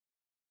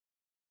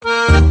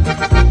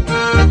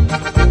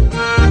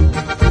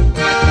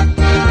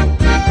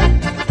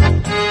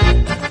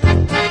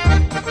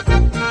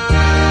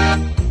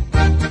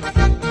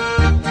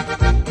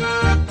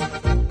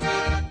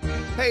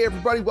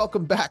everybody.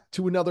 Welcome back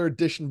to another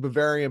edition of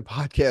Bavarian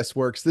Podcast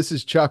Works. This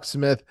is Chuck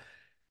Smith.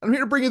 I'm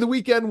here to bring you the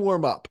weekend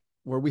warm up,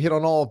 where we hit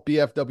on all of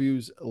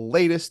BFW's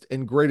latest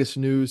and greatest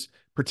news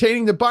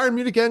pertaining to Bayern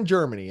Munich and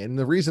Germany. And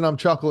the reason I'm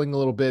chuckling a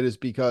little bit is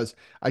because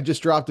I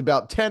just dropped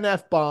about 10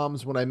 F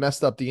bombs when I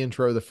messed up the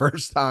intro the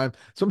first time.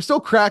 So I'm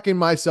still cracking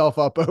myself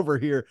up over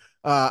here.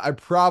 I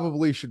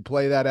probably should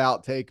play that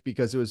outtake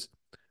because it was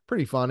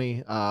pretty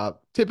funny.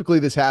 Typically,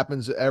 this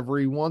happens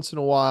every once in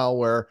a while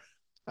where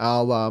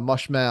I'll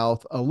mush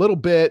mouth a little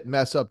bit,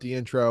 mess up the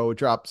intro,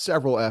 drop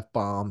several F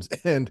bombs,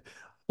 and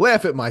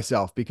laugh at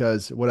myself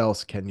because what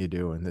else can you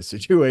do in this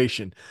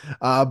situation?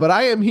 But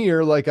I am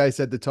here, like I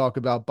said, to talk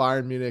about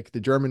Bayern Munich,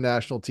 the German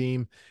national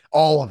team,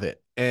 all of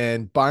it.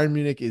 And Bayern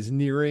Munich is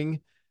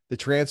nearing the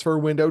transfer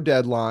window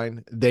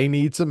deadline. They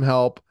need some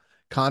help.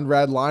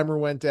 Konrad Leimer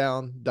went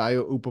down.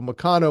 Dayo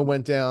Upamecano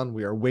went down.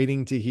 We are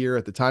waiting to hear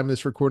at the time of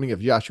this recording if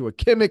Joshua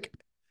Kimmich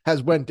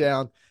has went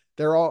down.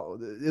 They're all,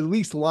 at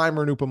least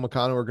Leimer and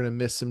Upamecano are going to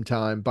miss some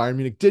time. Bayern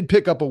Munich did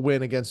pick up a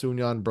win against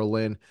Union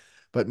Berlin,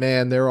 but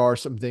man, there are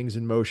some things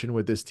in motion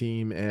with this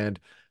team, and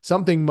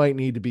something might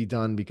need to be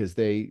done because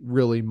they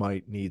really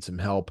might need some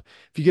help.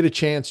 If you get a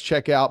chance,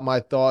 check out my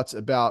thoughts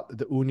about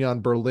the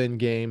Union Berlin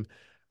game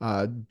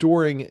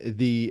during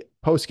the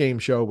post-game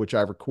show, which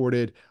I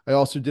recorded. I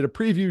also did a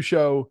preview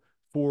show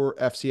for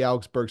FC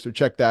Augsburg, so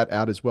check that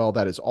out as well.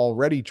 That is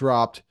already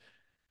dropped.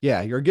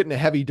 Yeah, you're getting a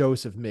heavy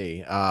dose of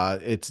me.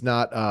 It's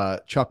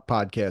not Chuck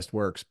Podcast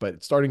Works, but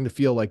it's starting to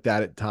feel like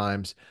that at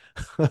times.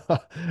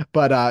 But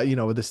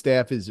the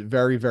staff is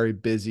very, very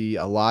busy.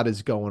 A lot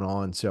is going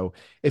on. So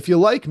if you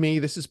like me,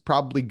 this is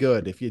probably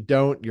good. If you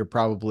don't, you're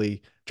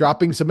probably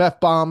dropping some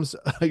F-bombs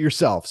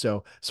yourself.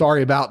 So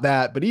sorry about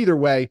that. But either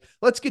way,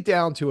 let's get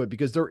down to it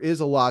because there is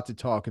a lot to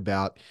talk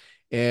about.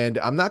 And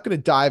I'm not going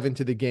to dive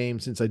into the game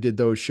since I did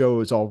those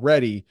shows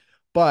already,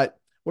 but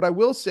what I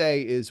will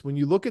say is when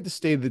you look at the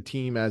state of the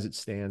team as it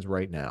stands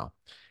right now,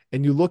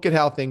 and you look at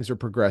how things are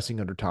progressing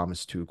under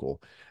Thomas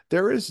Tuchel,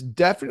 there is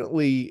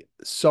definitely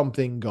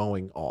something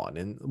going on.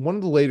 And one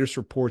of the latest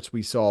reports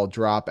we saw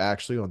drop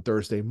actually on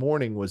Thursday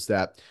morning was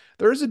that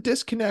there is a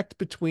disconnect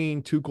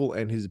between Tuchel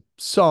and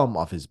some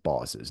of his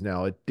bosses.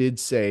 Now, it did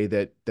say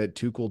that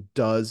Tuchel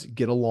does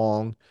get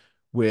along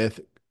with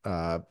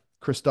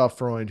Christoph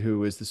Freund,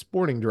 who is the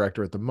sporting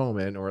director at the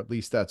moment, or at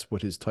least that's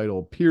what his title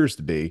appears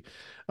to be.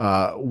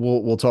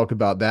 We'll talk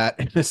about that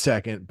in a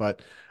second,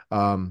 but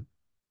Tuchel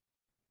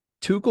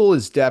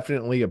is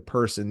definitely a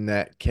person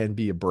that can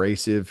be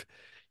abrasive.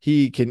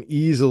 He can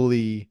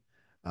easily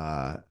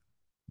uh,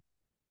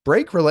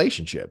 break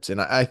relationships, and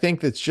I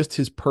think that's just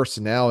his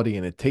personality,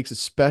 and it takes a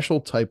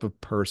special type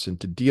of person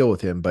to deal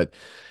with him. But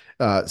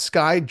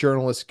Sky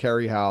journalists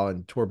Kerry Howe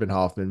and Torben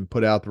Hoffman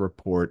put out the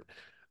report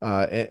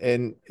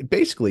and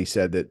basically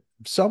said that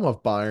some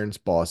of Bayern's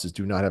bosses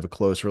do not have a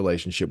close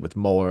relationship with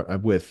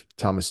with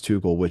Thomas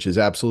Tuchel, which is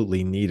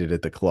absolutely needed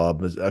at the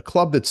club. A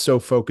club that's so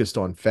focused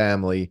on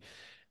family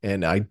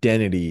and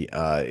identity,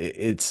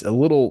 it's a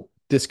little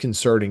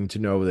disconcerting to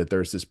know that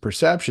there's this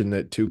perception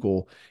that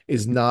Tuchel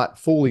is not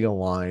fully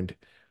aligned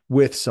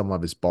with some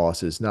of his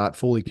bosses, not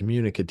fully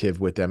communicative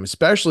with them,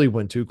 especially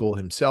when Tuchel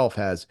himself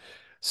has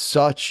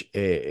such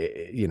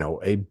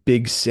a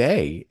big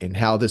say in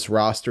how this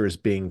roster is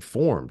being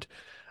formed.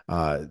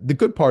 The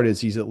good part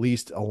is he's at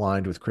least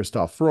aligned with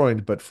Christoph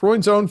Freund, but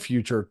Freund's own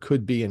future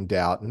could be in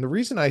doubt. And the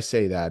reason I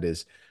say that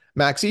is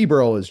Max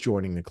Eberl is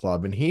joining the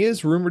club, and he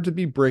is rumored to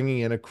be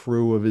bringing in a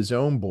crew of his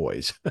own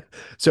boys.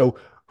 So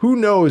who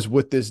knows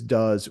what this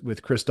does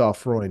with Christoph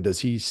Freund? Does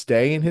he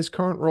stay in his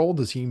current role?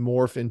 Does he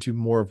morph into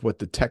more of what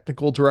the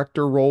technical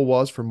director role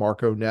was for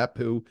Marco Nepp,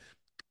 who,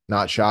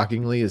 not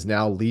shockingly, is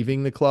now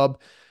leaving the club?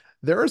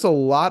 There is a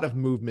lot of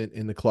movement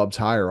in the club's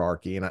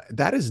hierarchy, and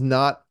that is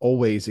not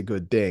always a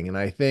good thing. And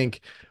I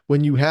think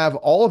when you have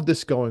all of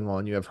this going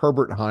on, you have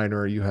Herbert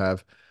Heiner, you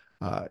have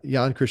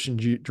Jan Christian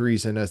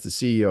Driesen as the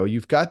CEO.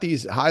 You've got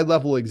these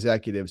high-level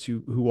executives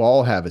who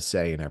all have a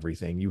say in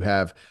everything. You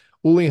have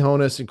Uli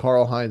Hoeneß and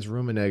Karl-Heinz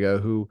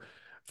Rummenigge, who,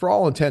 for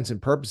all intents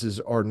and purposes,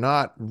 are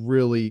not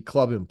really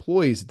club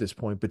employees at this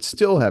point, but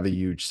still have a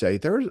huge say.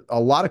 There's a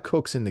lot of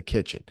cooks in the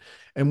kitchen.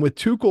 And with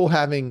Tuchel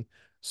having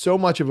so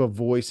much of a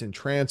voice in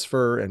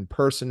transfer and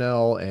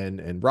personnel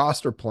and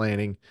roster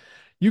planning,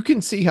 you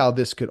can see how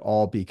this could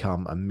all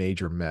become a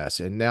major mess.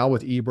 And now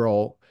with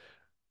Eberl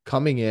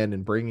coming in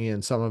and bringing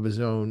in some of his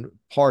own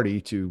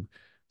party to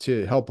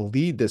help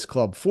lead this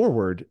club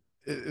forward,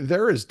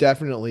 there is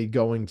definitely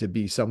going to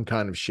be some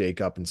kind of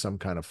shakeup and some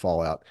kind of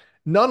fallout.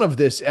 None of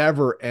this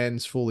ever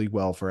ends fully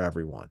well for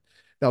everyone.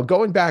 Now,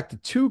 going back to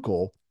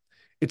Tuchel,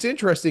 it's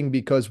interesting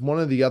because one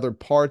of the other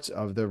parts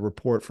of the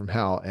report from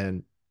Howe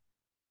and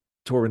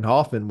Torben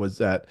Hoffman was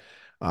that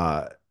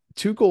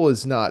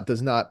Tuchel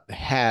does not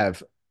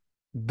have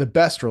the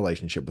best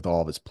relationship with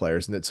all of his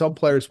players, and that some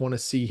players want to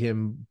see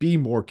him be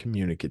more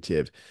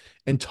communicative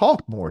and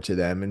talk more to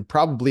them and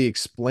probably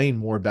explain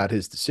more about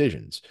his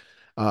decisions.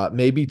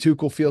 Maybe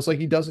Tuchel feels like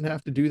he doesn't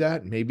have to do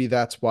that. Maybe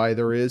that's why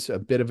there is a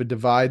bit of a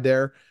divide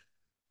there.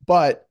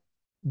 But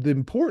the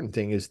important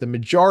thing is the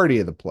majority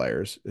of the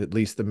players, at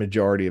least the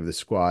majority of the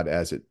squad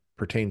as it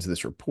pertains to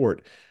this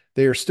report,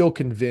 they are still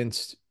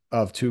convinced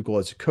of Tuchel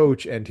as a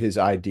coach and his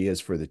ideas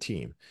for the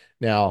team.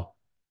 Now,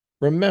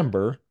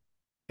 remember,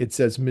 it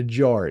says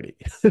majority.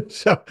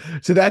 so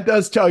so that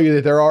does tell you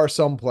that there are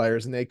some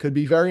players, and they could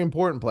be very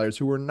important players,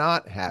 who are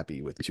not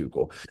happy with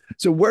Tuchel.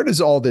 So where does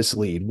all this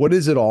lead? What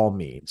does it all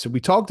mean? So we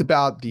talked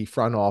about the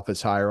front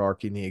office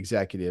hierarchy and the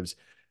executives.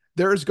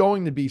 There's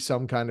going to be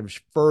some kind of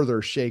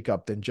further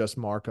shakeup than just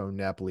Marco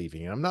Nepp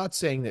leaving. And I'm not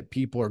saying that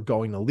people are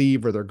going to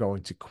leave or they're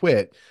going to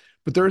quit,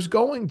 but there's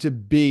going to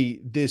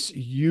be this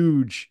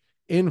huge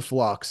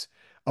influx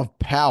of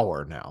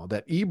power now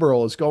that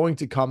Eberl is going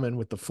to come in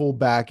with the full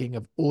backing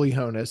of Uli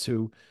Hoeneß,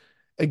 who,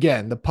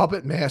 again, the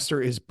puppet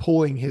master is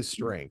pulling his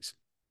strings.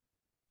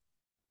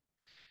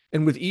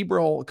 And with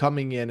Eberl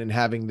coming in and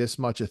having this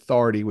much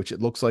authority, which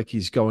it looks like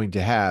he's going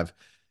to have,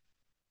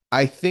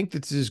 I think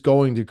that this is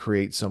going to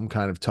create some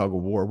kind of tug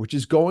of war, which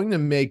is going to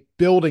make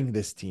building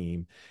this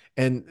team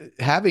and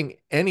having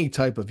any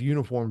type of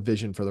uniform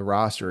vision for the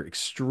roster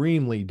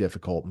extremely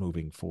difficult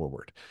moving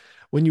forward.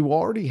 When you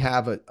already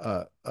have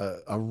a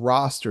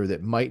roster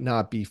that might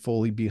not be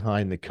fully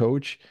behind the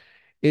coach,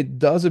 it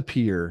does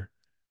appear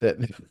that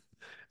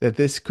that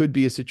this could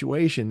be a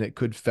situation that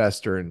could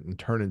fester and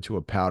turn into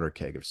a powder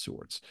keg of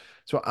sorts.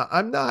 So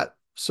I'm not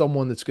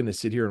someone that's going to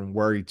sit here and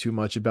worry too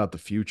much about the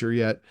future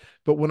yet.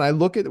 But when I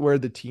look at where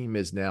the team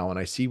is now and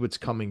I see what's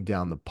coming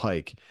down the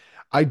pike,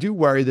 I do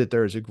worry that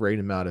there's a great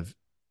amount of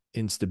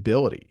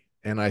instability.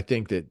 And I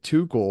think that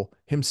Tuchel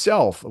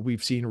himself,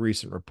 we've seen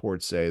recent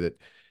reports say that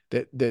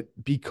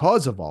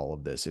because of all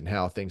of this and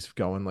how things have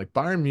going, like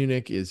Bayern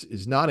Munich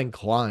is not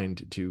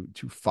inclined to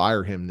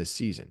fire him this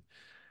season.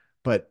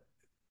 But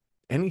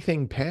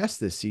anything past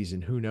this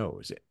season, who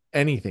knows?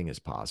 Anything is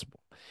possible.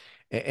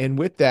 And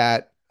with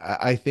that,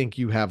 I think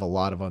you have a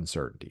lot of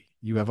uncertainty.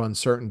 You have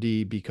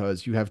uncertainty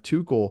because you have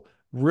Tuchel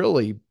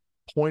really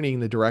pointing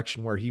the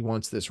direction where he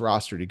wants this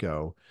roster to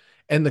go,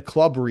 and the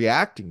club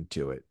reacting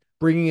to it,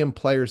 bringing in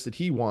players that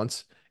he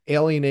wants,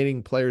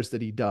 alienating players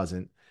that he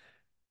doesn't.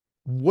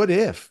 What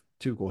if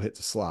Tuchel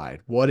hits a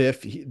slide? What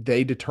if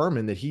they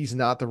determine that he's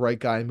not the right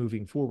guy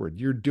moving forward?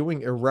 You're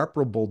doing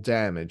irreparable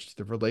damage to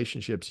the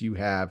relationships you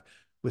have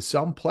with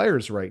some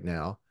players right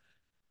now,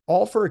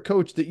 all for a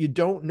coach that you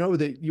don't know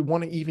that you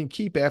want to even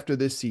keep after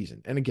this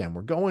season. And again,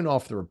 we're going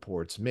off the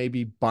reports.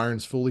 Maybe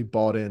Bayern's fully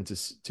bought into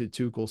to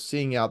Tuchel,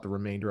 seeing out the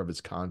remainder of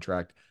his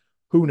contract.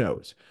 Who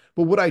knows?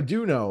 But what I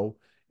do know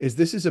is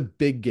this is a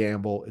big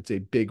gamble. It's a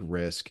big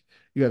risk.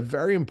 You have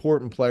very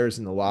important players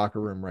in the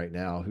locker room right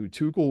now who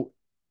Tuchel,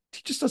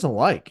 he just doesn't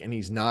like, and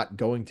he's not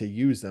going to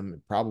use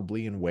them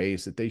probably in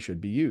ways that they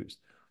should be used.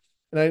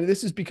 And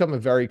this has become a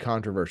very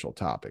controversial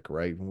topic,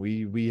 right?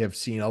 We have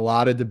seen a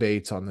lot of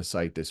debates on the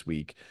site this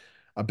week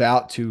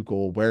about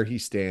Tuchel, where he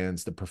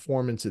stands, the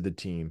performance of the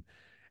team,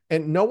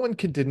 and no one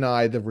can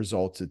deny the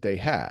results that they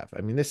have.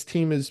 I mean, this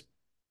team is,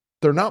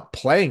 they're not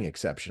playing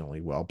exceptionally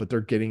well, but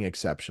they're getting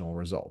exceptional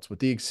results. With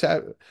the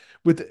exception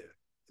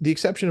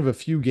of a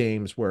few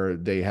games where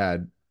they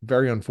had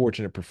very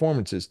unfortunate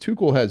performances,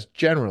 Tuchel has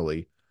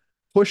generally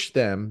pushed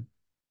them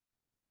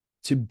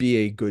to be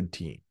a good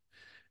team.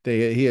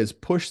 He has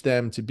pushed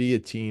them to be a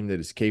team that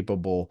is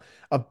capable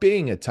of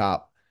being a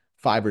top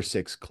 5 or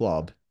 6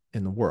 club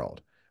in the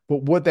world.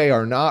 But what they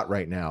are not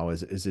right now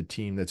is a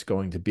team that's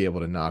going to be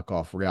able to knock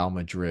off Real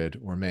Madrid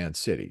or Man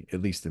City,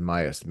 at least in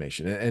my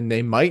estimation. And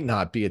they might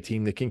not be a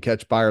team that can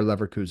catch Bayer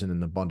Leverkusen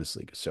in the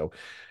Bundesliga. So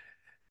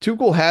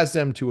Tuchel has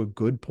them to a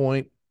good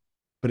point,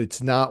 but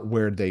it's not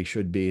where they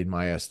should be in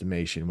my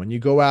estimation. When you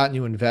go out and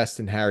you invest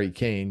in Harry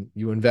Kane,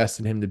 you invest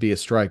in him to be a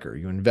striker.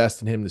 You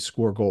invest in him to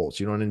score goals.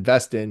 You don't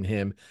invest in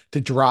him to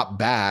drop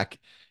back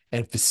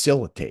and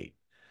facilitate.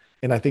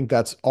 And I think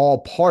that's all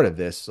part of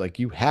this. Like,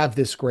 you have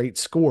this great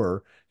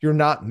scorer. You're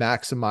not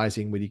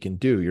maximizing what he can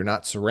do. You're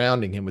not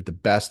surrounding him with the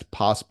best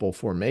possible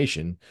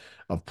formation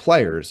of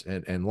players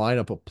and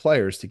lineup of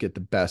players to get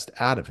the best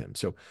out of him.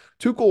 So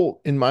Tuchel,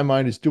 in my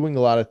mind, is doing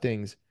a lot of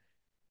things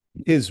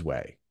his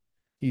way.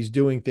 He's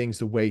doing things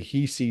the way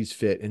he sees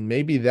fit. And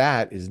maybe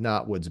that is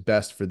not what's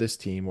best for this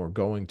team or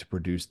going to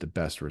produce the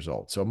best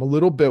results. So I'm a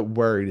little bit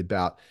worried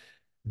about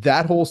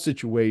that whole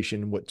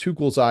situation, what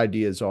Tuchel's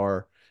ideas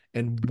are,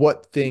 and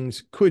what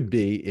things could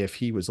be if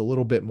he was a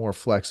little bit more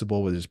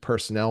flexible with his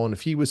personnel. And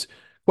if he was,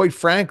 quite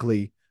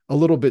frankly, a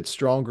little bit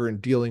stronger in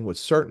dealing with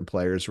certain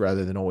players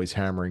rather than always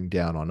hammering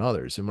down on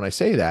others. And when I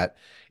say that,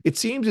 it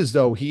seems as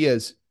though he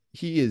is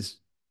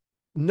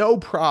no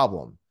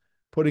problem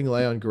putting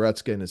Leon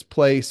Goretzka in his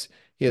place.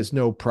 He has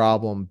no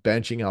problem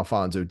benching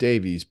Alphonso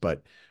Davies.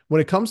 But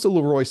when it comes to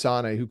Leroy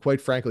Sané, who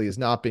quite frankly has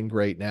not been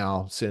great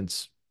now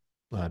since,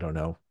 I don't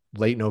know,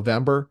 late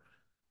November,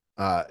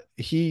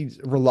 he's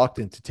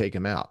reluctant to take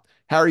him out.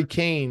 Harry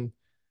Kane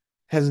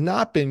has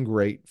not been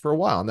great for a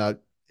while. Now,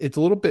 it's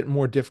a little bit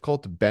more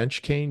difficult to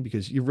bench Kane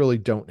because you really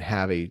don't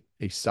have a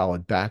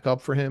solid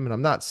backup for him. And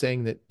I'm not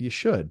saying that you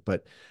should,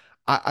 but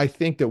I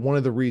think that one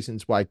of the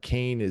reasons why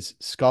Kane is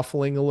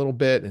scuffling a little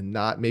bit and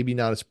maybe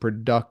not as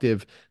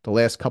productive the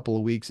last couple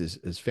of weeks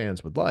as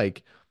fans would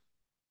like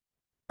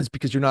is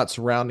because you're not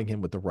surrounding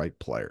him with the right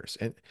players.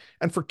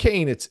 And for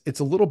Kane, it's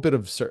a little bit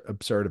of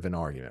absurd of an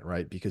argument,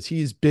 right? Because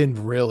he's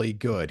been really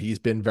good. He's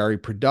been very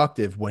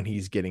productive when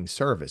he's getting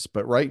service.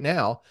 But right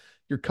now,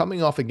 you're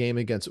coming off a game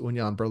against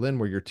Union Berlin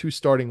where your two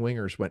starting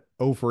wingers went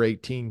over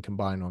 18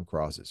 combined on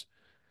crosses.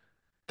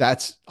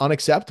 That's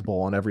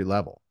unacceptable on every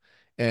level.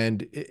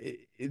 And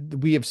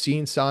we have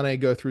seen Sane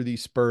go through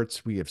these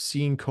spurts. We have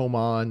seen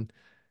Coman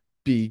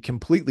be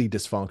completely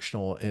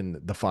dysfunctional in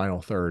the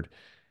final third.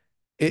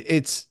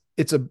 It's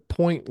a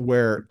point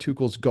where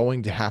Tuchel's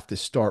going to have to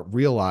start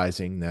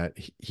realizing that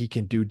he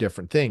can do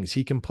different things.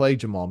 He can play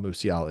Jamal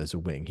Musiala as a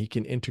wing. He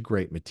can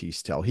integrate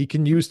Matisse Tell. He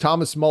can use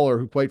Thomas Muller,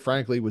 who quite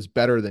frankly was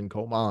better than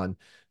Coman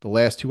the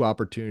last two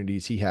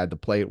opportunities he had to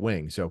play at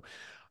wing. So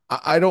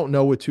I don't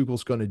know what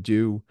Tuchel's going to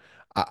do.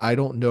 I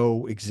don't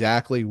know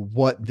exactly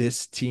what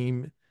this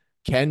team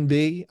can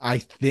be. I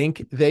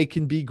think they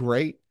can be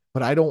great,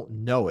 but I don't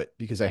know it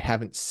because I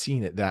haven't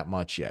seen it that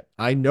much yet.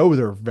 I know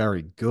they're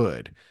very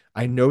good.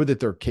 I know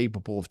that they're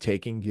capable of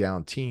taking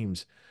down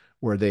teams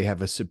where they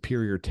have a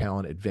superior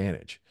talent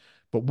advantage.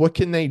 But what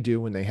can they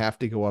do when they have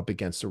to go up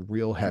against a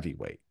real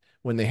heavyweight?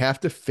 When they have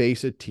to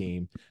face a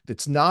team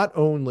that's not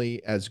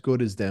only as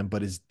good as them,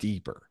 but is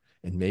deeper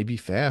and maybe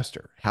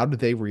faster? How do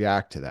they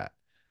react to that?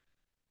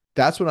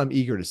 That's what I'm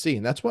eager to see.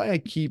 And that's why I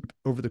keep,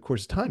 over the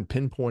course of time,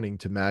 pinpointing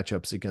to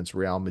matchups against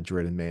Real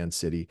Madrid and Man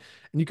City.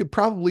 And you could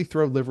probably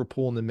throw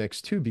Liverpool in the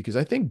mix too, because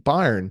I think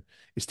Bayern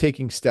is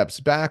taking steps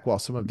back while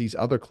some of these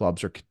other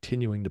clubs are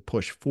continuing to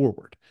push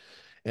forward.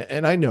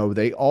 And I know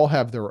they all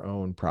have their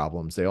own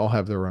problems, they all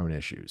have their own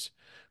issues.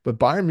 But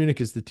Bayern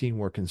Munich is the team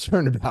we're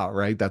concerned about,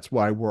 right? That's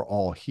why we're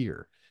all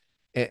here.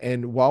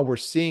 And while we're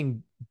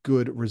seeing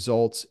good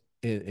results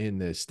in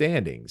the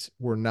standings,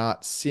 we're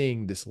not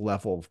seeing this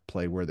level of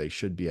play where they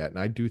should be at. And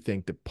I do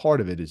think that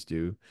part of it is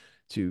due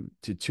to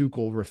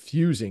Tuchel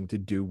refusing to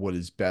do what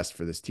is best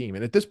for this team.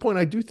 And at this point,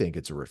 I do think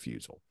it's a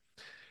refusal.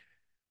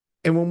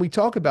 And when we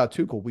talk about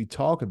Tuchel, we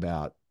talk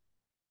about,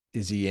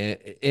 is he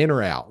in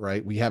or out,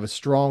 right? We have a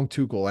strong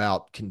Tuchel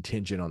out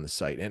contingent on the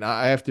site. And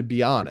I have to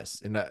be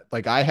honest, and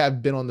like I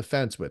have been on the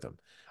fence with him.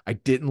 I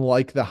didn't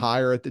like the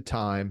hire at the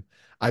time.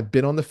 I've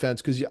been on the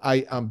fence because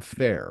I'm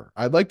fair.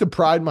 I'd like to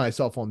pride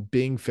myself on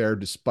being fair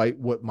despite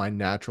what my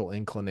natural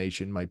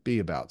inclination might be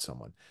about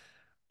someone.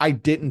 I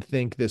didn't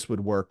think this would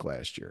work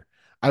last year.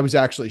 I was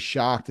actually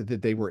shocked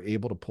that they were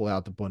able to pull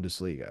out the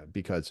Bundesliga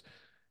because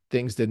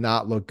things did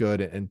not look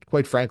good. And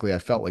quite frankly, I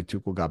felt like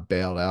Tuchel got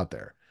bailed out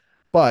there.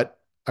 But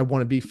I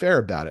want to be fair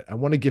about it. I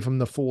want to give him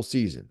the full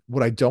season.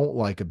 What I don't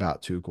like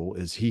about Tuchel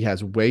is he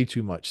has way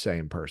too much say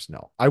in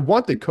personnel. I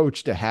want the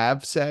coach to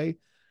have say,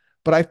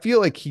 but I feel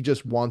like he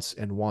just wants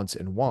and wants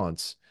and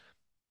wants,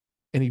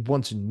 and he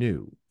wants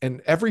new. And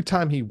every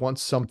time he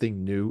wants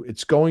something new,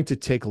 it's going to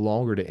take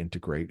longer to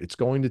integrate. It's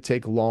going to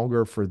take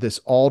longer for this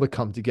all to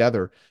come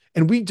together.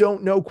 And we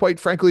don't know, quite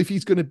frankly, if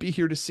he's going to be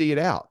here to see it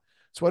out.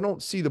 So I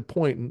don't see the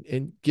point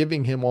in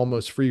giving him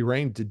almost free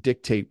reign to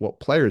dictate what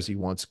players he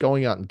wants,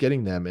 going out and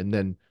getting them, and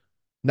then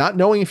not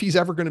knowing if he's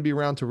ever going to be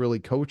around to really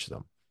coach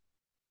them.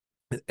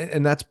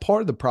 And that's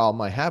part of the problem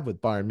I have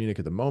with Bayern Munich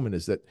at the moment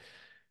is that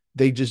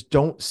they just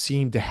don't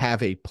seem to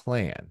have a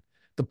plan.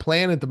 The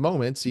plan at the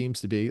moment seems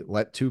to be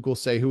let Tuchel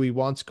say who he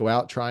wants, go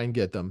out, try and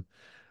get them.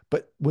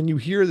 But when you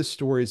hear the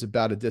stories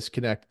about a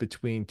disconnect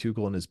between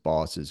Tuchel and his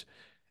bosses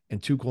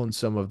and Tuchel and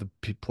some of the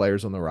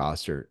players on the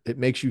roster, it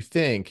makes you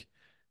think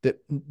that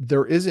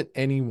there isn't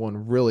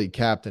anyone really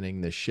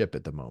captaining this ship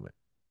at the moment.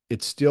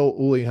 It's still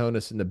Uli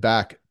Hoeneß in the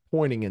back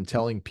pointing and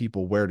telling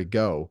people where to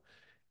go,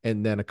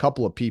 and then a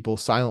couple of people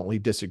silently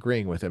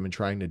disagreeing with him and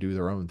trying to do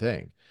their own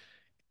thing.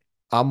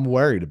 I'm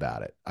worried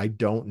about it. I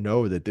don't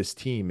know that this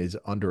team is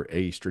under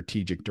a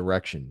strategic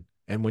direction.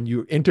 And when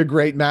you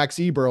integrate Max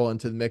Eberl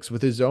into the mix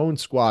with his own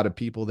squad of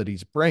people that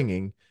he's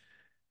bringing,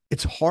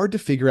 it's hard to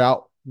figure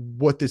out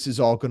what this is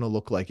all going to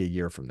look like a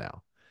year from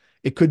now.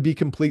 It could be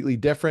completely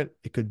different.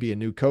 It could be a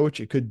new coach.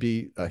 It could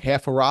be a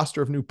half a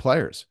roster of new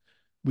players.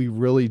 We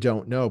really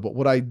don't know. But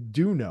what I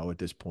do know at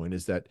this point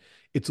is that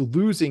it's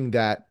losing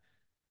that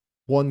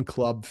one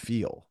club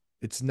feel.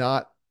 It's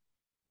not,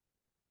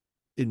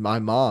 in my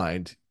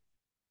mind,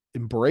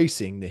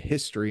 embracing the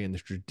history and the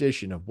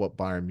tradition of what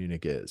Bayern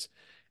Munich is.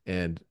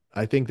 And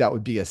I think that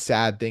would be a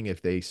sad thing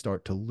if they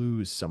start to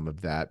lose some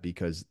of that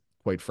because,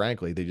 quite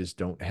frankly, they just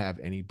don't have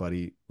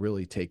anybody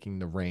really taking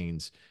the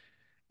reins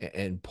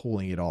and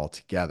pulling it all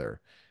together.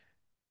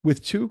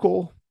 With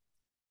Tuchel,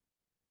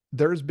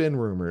 there's been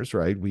rumors,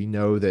 right? We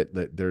know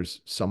that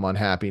there's some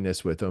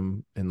unhappiness with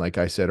him. And like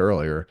I said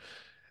earlier,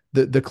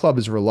 the club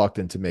is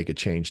reluctant to make a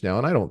change now,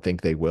 and I don't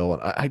think they will.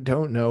 And I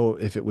don't know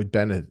if it would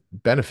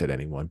benefit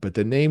anyone, but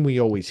the name we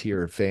always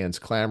hear fans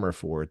clamor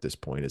for at this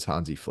point is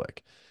Hansi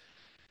Flick.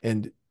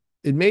 And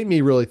it made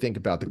me really think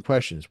about the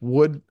questions.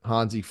 Would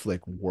Hansi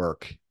Flick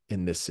work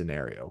in this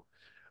scenario?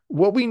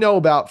 What we know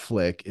about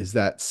Flick is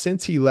that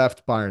since he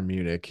left Bayern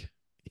Munich,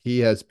 he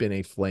has been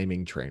a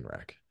flaming train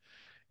wreck.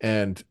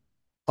 And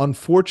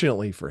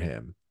unfortunately for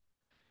him,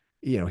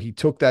 he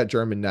took that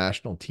German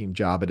national team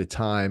job at a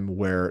time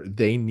where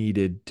they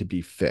needed to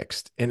be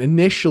fixed. And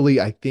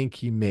initially, I think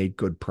he made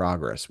good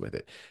progress with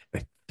it.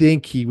 I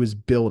think he was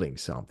building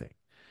something.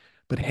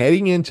 But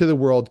heading into the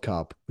World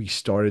Cup, we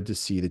started to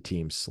see the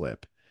team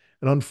slip.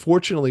 And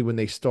unfortunately, when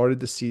they started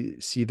to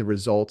see the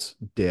results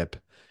dip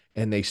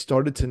and they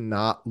started to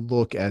not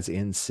look as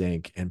in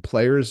sync and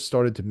players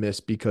started to miss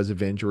because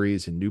of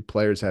injuries and new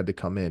players had to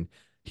come in,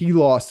 he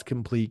lost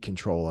complete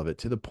control of it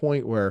to the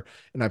point where,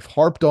 and I've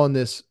harped on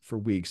this for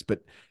weeks,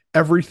 but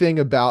everything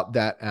about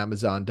that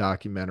Amazon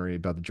documentary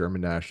about the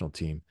German national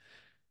team,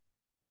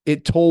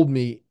 it told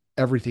me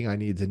everything I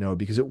needed to know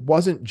because it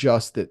wasn't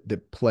just that the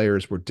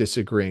players were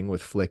disagreeing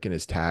with Flick and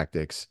his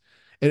tactics.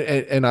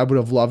 And I would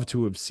have loved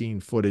to have seen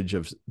footage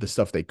of the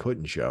stuff they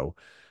couldn't show.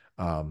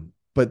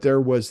 But there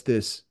was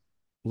this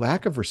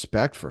lack of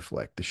respect for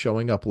Flick, the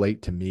showing up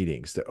late to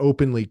meetings, the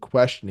openly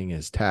questioning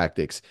his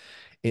tactics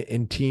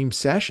in team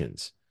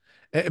sessions.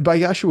 By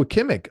Joshua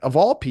Kimmich, of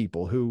all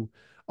people,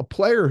 a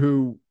player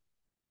who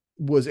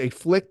was a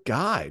Flick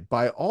guy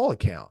by all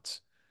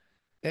accounts.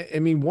 I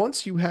mean,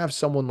 once you have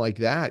someone like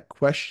that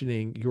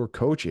questioning your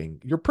coaching,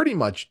 you're pretty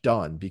much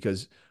done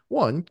because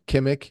one,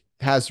 Kimmich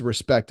has the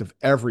respect of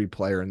every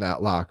player in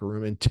that locker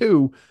room. And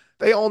two,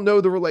 they all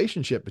know the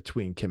relationship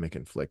between Kimmich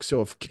and Flick.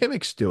 So if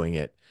Kimmich's doing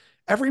it,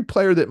 every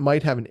player that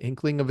might have an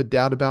inkling of a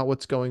doubt about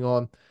what's going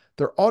on,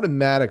 they're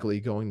automatically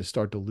going to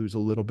start to lose a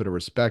little bit of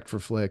respect for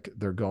Flick.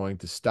 They're going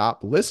to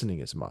stop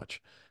listening as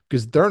much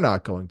because they're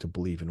not going to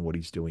believe in what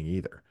he's doing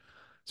either.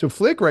 So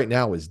Flick right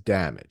now is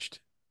damaged.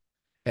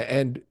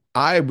 And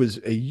I was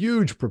a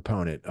huge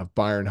proponent of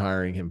Bayern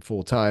hiring him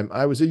full time.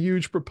 I was a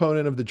huge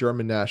proponent of the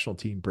German national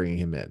team bringing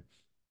him in.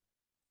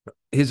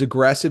 His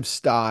aggressive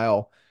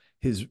style,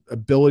 his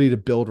ability to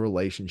build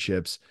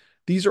relationships,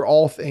 these are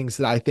all things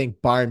that I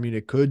think Bayern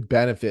Munich could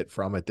benefit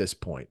from at this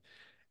point.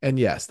 And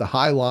yes, the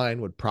high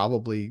line would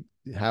probably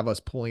have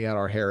us pulling out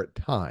our hair at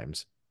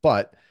times,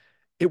 but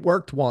it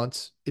worked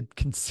once. It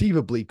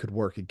conceivably could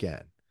work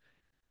again.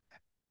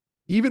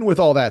 Even with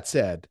all that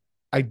said,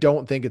 I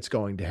don't think it's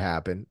going to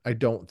happen. I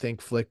don't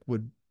think Flick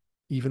would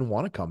even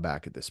want to come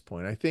back at this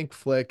point. I think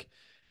Flick,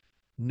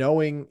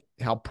 knowing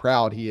how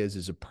proud he is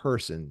as a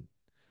person,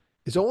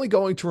 is only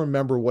going to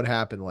remember what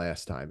happened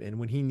last time. And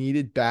when he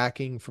needed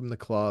backing from the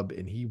club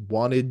and he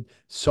wanted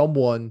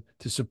someone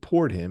to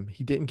support him,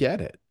 he didn't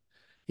get it.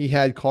 He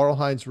had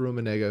Karl-Heinz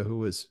Rummenigge, who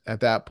was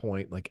at that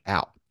point like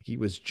out. He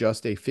was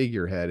just a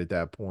figurehead at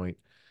that point.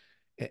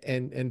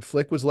 And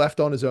Flick was left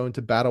on his own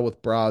to battle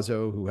with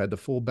Brazo, who had the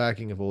full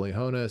backing of Uli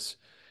Hoeneß.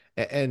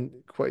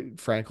 And quite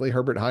frankly,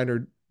 Herbert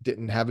Heiner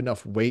didn't have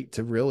enough weight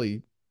to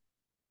really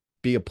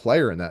be a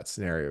player in that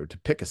scenario, to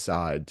pick a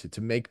side,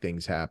 to make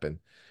things happen.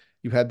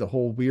 You had the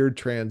whole weird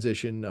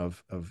transition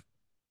of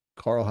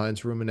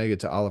Karl-Heinz Rummenigge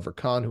to Oliver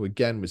Kahn, who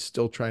again was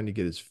still trying to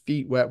get his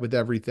feet wet with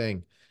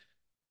everything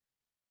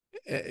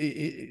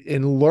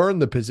and learn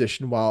the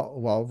position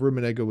while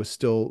Rummenigge was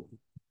still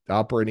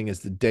operating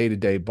as the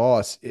day-to-day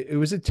boss. It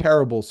was a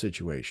terrible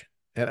situation.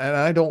 And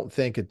I don't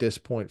think at this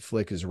point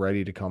Flick is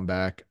ready to come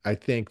back. I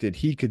think that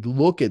he could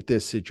look at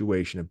this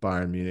situation at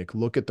Bayern Munich,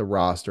 look at the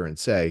roster and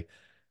say,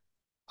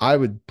 I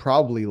would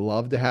probably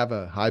love to have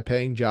a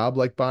high-paying job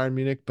like Bayern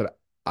Munich, but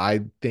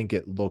I think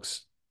it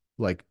looks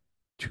like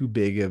too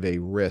big of a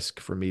risk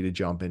for me to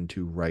jump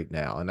into right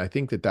now. And I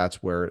think that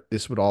that's where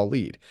this would all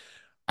lead.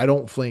 I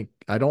don't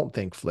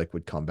think Flick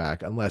would come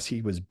back unless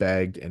he was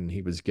begged and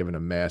he was given a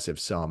massive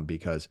sum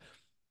because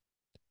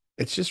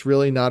it's just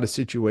really not a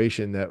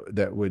situation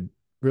that would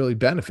really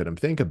benefit him.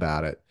 Think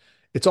about it.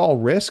 It's all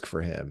risk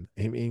for him.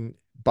 I mean,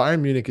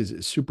 Bayern Munich is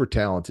a super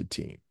talented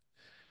team,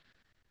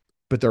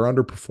 but they're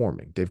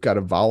underperforming. They've got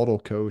a volatile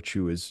coach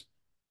who is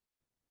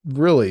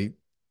really,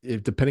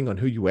 if, depending on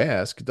who you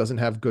ask, doesn't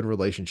have good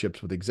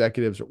relationships with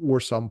executives or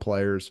some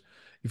players.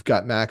 You've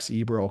got Max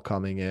Eberl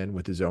coming in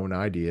with his own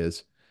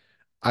ideas.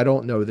 I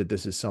don't know that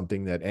this is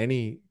something that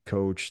any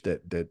coach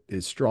that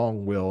is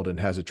strong-willed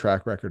and has a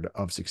track record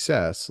of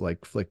success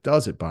like Flick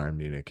does at Bayern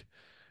Munich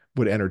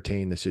would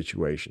entertain the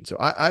situation. So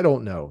I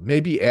don't know.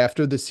 Maybe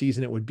after the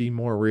season it would be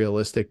more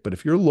realistic, but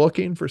if you're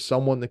looking for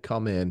someone to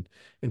come in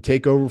and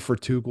take over for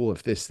Tuchel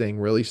if this thing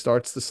really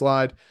starts to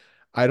slide,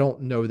 I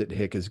don't know that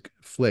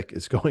Flick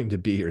is going to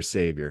be your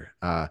savior.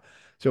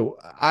 So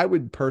I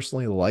would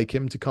personally like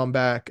him to come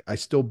back. I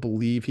still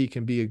believe he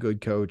can be a good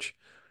coach,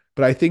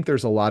 but I think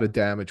there's a lot of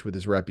damage with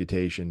his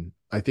reputation.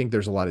 I think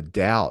there's a lot of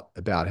doubt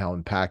about how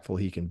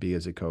impactful he can be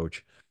as a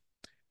coach.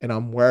 And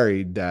I'm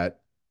worried that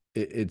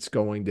it's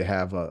going to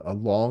have a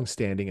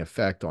long-standing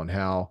effect on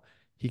how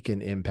he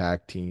can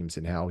impact teams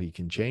and how he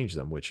can change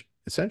them, which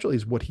essentially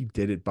is what he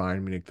did at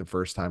Bayern Munich the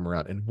first time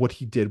around and what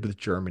he did with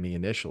Germany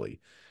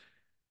initially.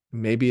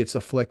 Maybe it's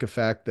a Flick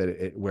effect that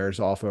it wears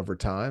off over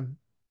time,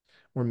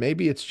 or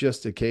maybe it's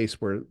just a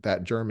case where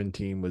that German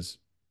team was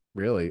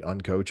really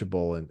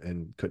uncoachable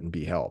and couldn't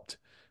be helped.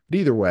 But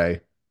either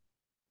way,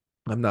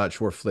 I'm not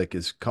sure Flick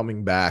is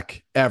coming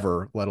back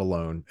ever, let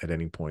alone at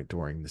any point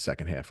during the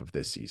second half of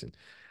this season.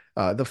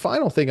 The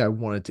final thing I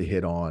wanted to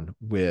hit on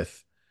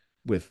with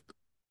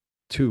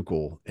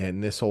Tuchel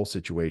and this whole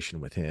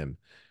situation with him.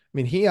 I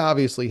mean, he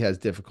obviously has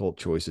difficult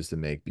choices to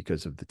make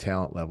because of the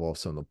talent level of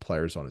some of the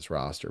players on his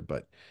roster.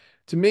 But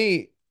to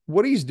me,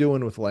 what he's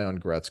doing with Leon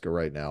Goretzka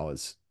right now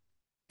is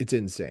it's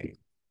insane.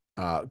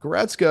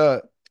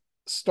 Goretzka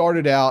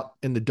started out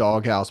in the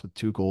doghouse with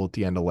Tuchel at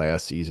the end of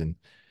last season,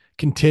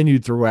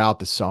 continued throughout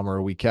the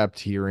summer. We kept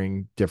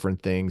hearing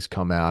different things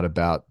come out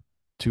about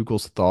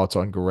Tuchel's thoughts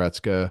on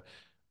Goretzka,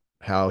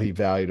 how he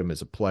valued him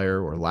as a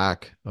player or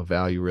lack of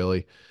value,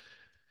 really.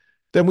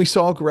 Then we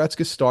saw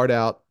Goretzka start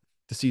out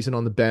the season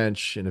on the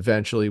bench, and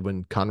eventually,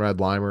 when Konrad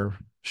Leimer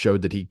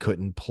showed that he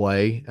couldn't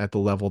play at the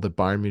level that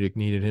Bayern Munich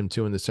needed him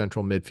to in the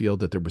central midfield,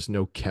 that there was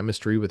no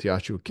chemistry with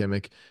Joshua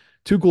Kimmich,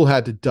 Tuchel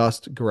had to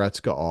dust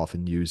Goretzka off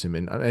and use him.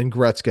 And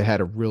Goretzka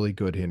had a really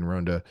good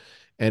Hinrunde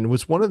and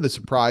was one of the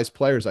surprise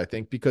players, I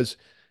think, because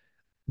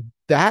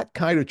that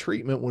kind of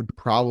treatment would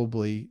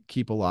probably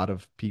keep a lot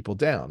of people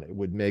down. It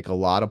would make a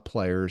lot of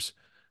players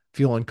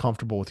feel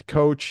uncomfortable with the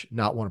coach,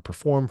 not want to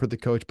perform for the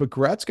coach. But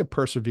Goretzka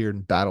persevered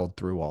and battled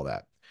through all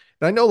that.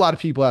 And I know a lot of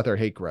people out there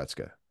hate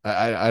Goretzka.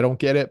 I don't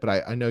get it, but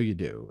I know you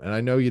do. And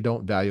I know you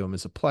don't value him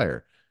as a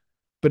player.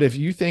 But if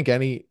you think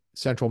any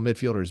central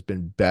midfielder has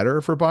been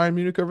better for Bayern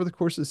Munich over the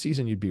course of the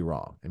season, you'd be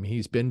wrong. I mean,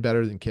 he's been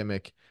better than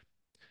Kimmich.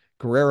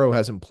 Guerrero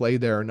hasn't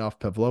played there enough.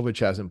 Pavlovic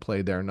hasn't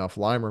played there enough.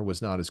 Leimer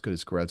was not as good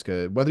as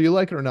Goretzka. Whether you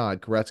like it or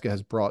not, Goretzka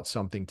has brought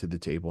something to the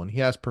table, and he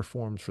has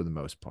performed for the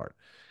most part.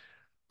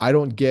 I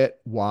don't get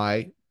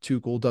why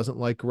Tuchel doesn't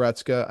like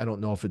Goretzka. I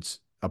don't know if it's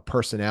a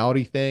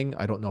personality thing.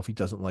 I don't know if he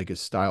doesn't like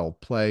his style of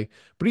play.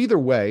 But either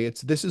way,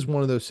 this is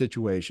one of those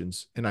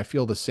situations, and I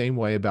feel the same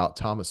way about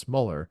Thomas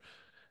Muller,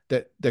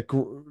 that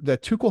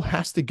Tuchel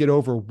has to get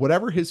over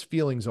whatever his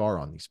feelings are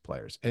on these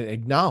players and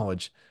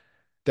acknowledge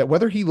that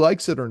whether he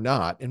likes it or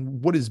not,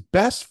 and what is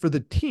best for the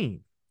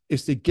team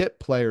is to get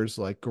players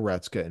like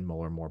Goretzka and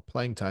Muller more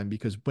playing time,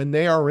 because when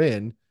they are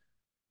in,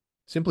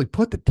 simply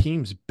put, the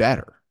team's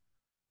better.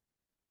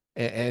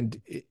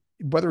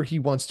 Whether he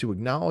wants to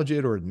acknowledge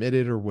it or admit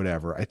it or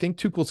whatever, I think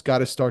Tuchel's got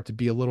to start to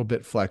be a little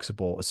bit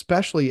flexible,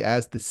 especially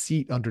as the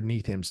seat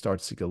underneath him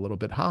starts to get a little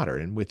bit hotter.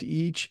 And with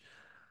each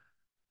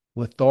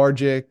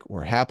lethargic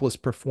or hapless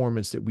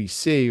performance that we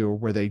see, or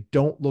where they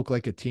don't look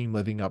like a team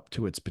living up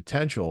to its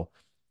potential,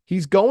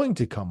 he's going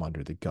to come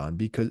under the gun,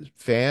 because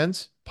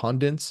fans,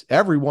 pundits,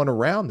 everyone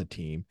around the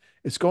team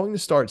is going to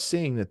start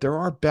seeing that there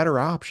are better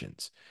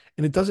options.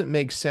 And it doesn't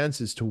make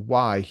sense as to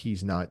why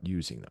he's not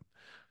using them.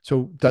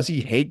 So does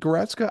he hate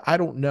Goretzka? I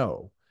don't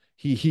know.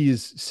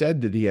 He's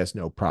said that he has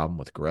no problem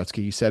with Goretzka.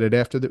 He said it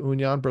after the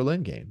Union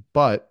Berlin game,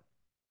 but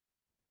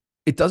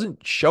it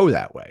doesn't show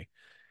that way.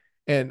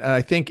 And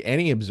I think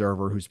any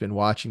observer who's been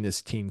watching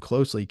this team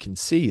closely can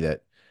see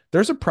that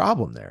there's a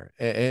problem there.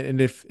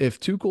 And if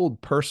Tuchel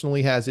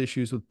personally has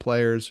issues with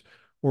players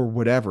or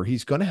whatever,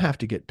 he's going to have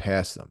to get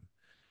past them,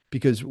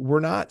 because we're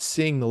not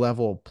seeing the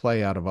level of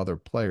play out of other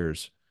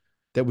players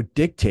that would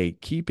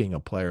dictate keeping a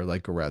player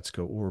like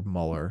Goretzka or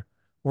Muller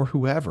or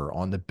whoever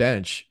on the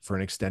bench for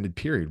an extended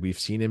period. We've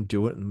seen him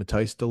do it in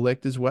Matthijs de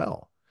Ligt as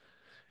well.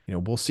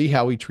 We'll see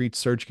how he treats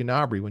Serge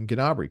Gnabry when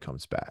Gnabry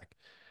comes back.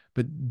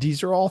 But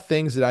these are all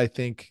things that I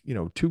think,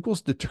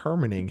 Tuchel's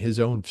determining his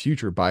own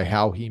future by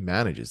how he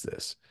manages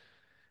this.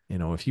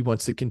 If he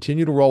wants to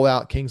continue to roll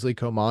out Kingsley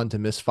Coman to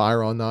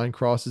misfire on 9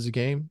 crosses a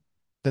game,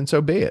 then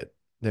so be it.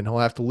 Then he'll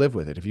have to live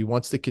with it. If he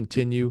wants to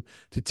continue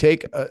to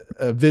take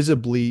a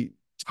visibly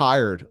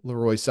tired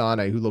Leroy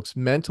Sané, who looks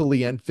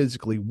mentally and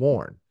physically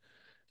worn,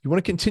 you want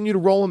to continue to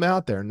roll him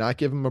out there and not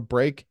give him a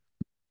break,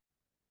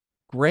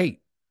 great.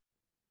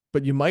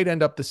 But you might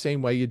end up the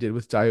same way you did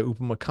with Dayot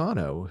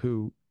Upamecano,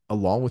 who,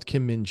 along with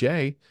Kim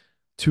Min-jae,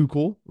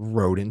 Tuchel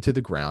rode into the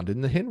ground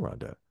in the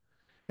Hinrunde.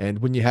 And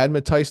when you had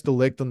Matthijs de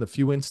Ligt on the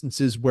few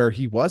instances where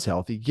he was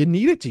healthy, you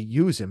needed to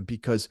use him,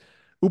 because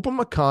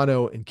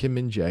Upamecano and Kim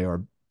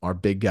Min-jae are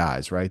big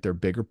guys, right? They're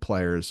bigger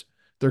players.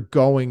 They're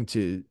going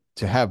to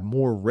have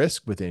more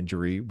risk with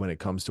injury when it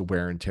comes to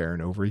wear and tear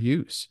and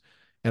overuse.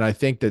 And I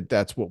think that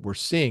that's what we're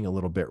seeing a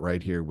little bit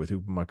right here with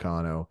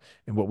Upamecano,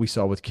 and what we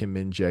saw with Kim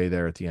Min-jae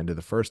there at the end of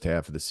the first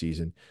half of the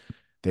season.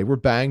 They were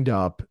banged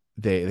up.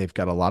 They've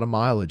got a lot of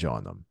mileage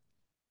on them.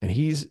 And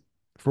he's,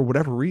 for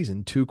whatever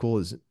reason, Tuchel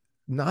is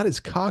not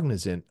as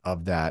cognizant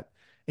of that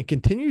and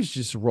continues to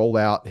just roll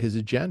out his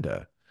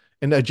agenda.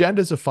 And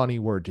agenda is a funny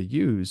word to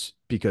use,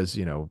 because,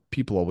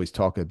 people always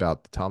talk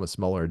about the Thomas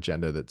Muller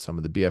agenda that some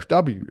of the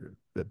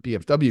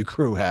BFW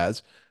crew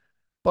has.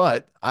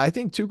 But I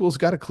think Tuchel's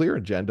got a clear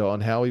agenda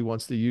on how he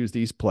wants to use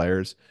these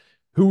players,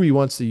 who he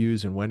wants to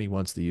use, and when he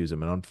wants to use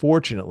them. And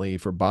unfortunately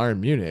for Bayern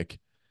Munich,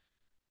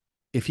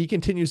 if he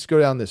continues to go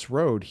down this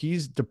road,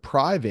 he's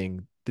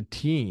depriving the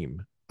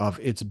team of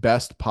its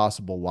best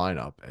possible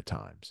lineup at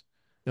times.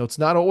 It's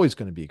not always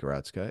going to be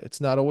Goretzka.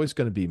 It's not always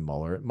going to be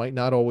Muller. It might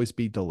not always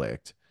be de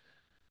Ligt.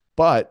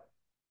 But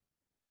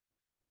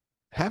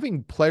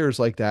having players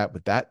like that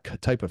with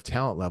that type of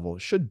talent level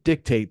should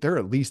dictate they're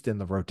at least in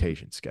the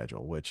rotation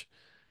schedule, which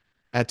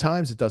at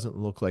times it doesn't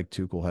look like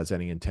Tuchel has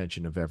any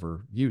intention of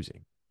ever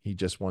using. He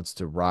just wants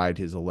to ride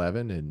his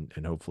 11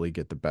 and hopefully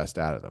get the best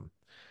out of them.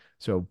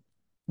 So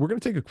we're going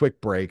to take a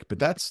quick break, but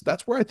that's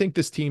where I think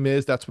this team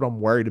is. That's what I'm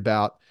worried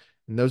about.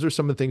 And those are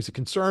some of the things that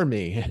concern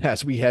me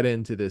as we head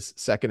into this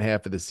second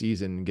half of the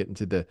season and get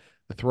into the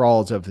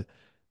thralls of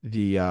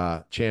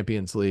the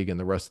Champions League and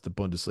the rest of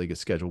the Bundesliga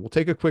schedule. We'll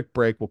take a quick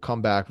break. We'll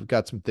come back. We've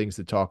got some things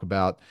to talk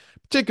about,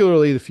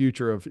 particularly the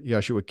future of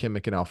Joshua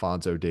Kimmich and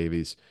Alphonso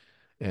Davies,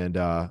 and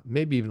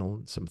maybe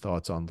even some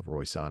thoughts on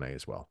Leroy Sané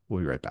as well.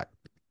 We'll be right back.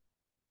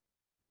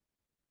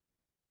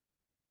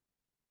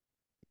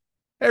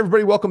 Hey,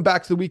 everybody, welcome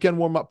back to the Weekend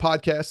Warm-Up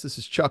Podcast. This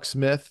is Chuck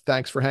Smith.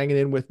 Thanks for hanging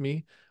in with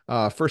me.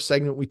 First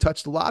segment, we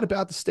touched a lot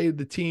about the state of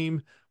the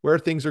team, where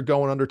things are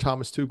going under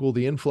Thomas Tuchel,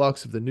 the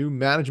influx of the new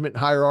management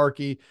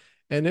hierarchy,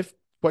 and if,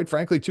 quite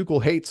frankly,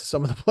 Tuchel hates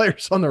some of the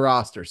players on the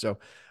roster. So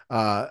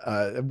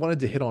I wanted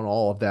to hit on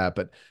all of that,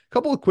 but a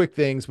couple of quick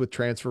things with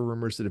transfer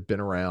rumors that have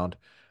been around.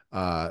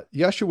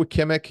 Joshua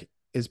Kimmich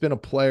has been a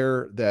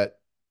player that,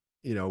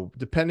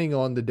 depending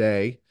on the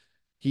day,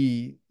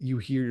 you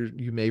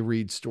may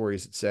read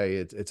stories that say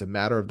it's a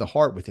matter of the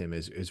heart with him,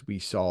 as we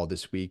saw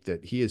this week,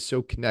 that he is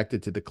so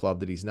connected to the club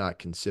that he's not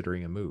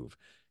considering a move.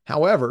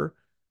 However,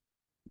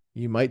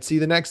 you might see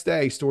the next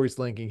day stories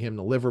linking him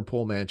to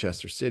Liverpool,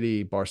 Manchester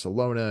City,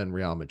 Barcelona, and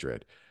Real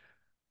Madrid.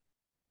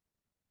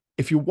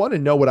 If you want to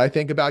know what I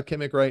think about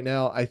Kimmich right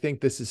now, I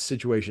think this is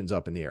situations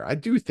up in the air. I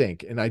do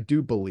think, and I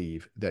do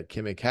believe that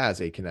Kimmich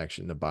has a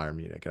connection to Bayern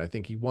Munich, and I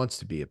think he wants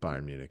to be at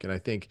Bayern Munich. And I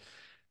think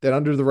that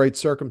under the right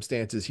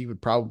circumstances, he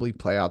would probably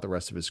play out the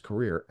rest of his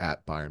career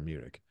at Bayern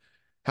Munich.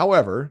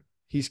 However,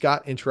 he's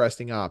got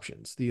interesting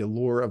options. The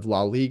allure of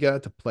La Liga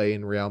to play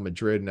in Real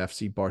Madrid and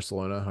FC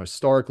Barcelona,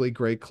 historically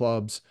great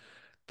clubs,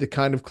 the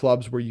kind of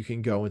clubs where you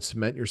can go and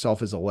cement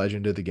yourself as a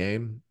legend of the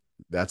game,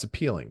 that's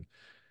appealing.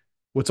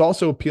 What's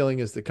also appealing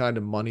is the kind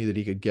of money that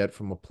he could get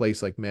from a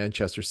place like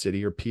Manchester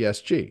City or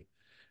PSG.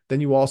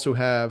 Then you also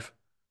have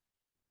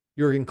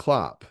Jurgen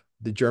Klopp,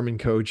 the German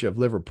coach of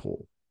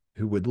Liverpool,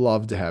 who would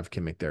love to have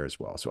Kimmich there as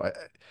well. So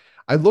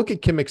I look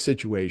at Kimmich's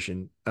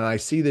situation and I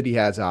see that he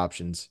has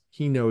options.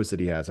 He knows that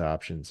he has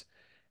options.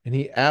 And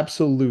he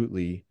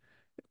absolutely,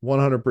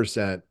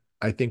 100%,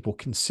 I think, will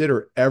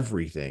consider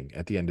everything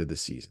at the end of the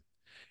season.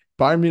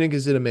 Bayern Munich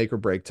is in a make or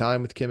break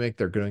time with Kimmich.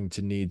 They're going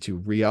to need to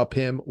re-up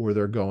him, or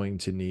they're going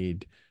to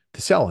need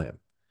to sell him.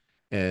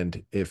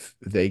 And if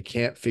they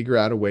can't figure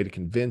out a way to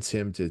convince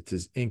him to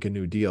ink a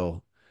new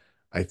deal,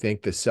 I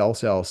think the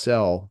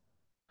sell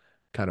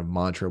kind of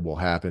mantra will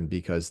happen,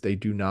 because they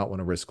do not want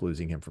to risk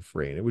losing him for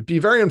free. And it would be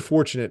very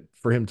unfortunate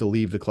for him to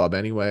leave the club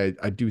anyway.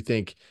 I do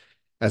think,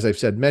 as I've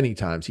said many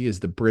times, he is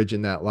the bridge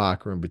in that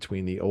locker room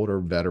between the older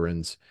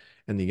veterans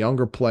and the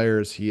younger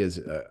players. He is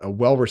a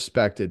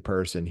well-respected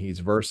person. He's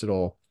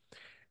versatile.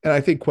 And I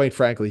think, quite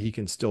frankly, he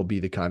can still be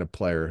the kind of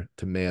player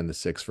to man the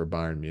six for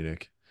Bayern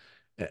Munich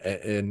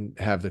and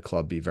have the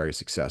club be very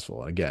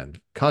successful. Again,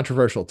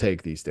 controversial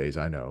take these days,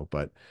 I know,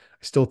 but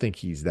I still think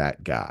he's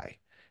that guy.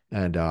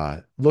 And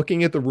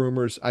looking at the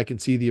rumors, I can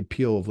see the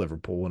appeal of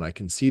Liverpool, and I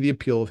can see the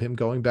appeal of him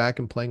going back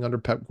and playing under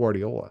Pep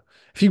Guardiola.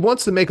 If he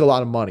wants to make a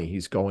lot of money,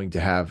 he's going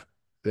to have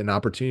an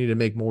opportunity to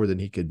make more than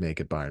he could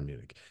make at Bayern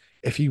Munich.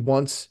 If he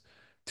wants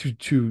to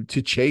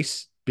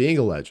chase being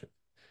a legend,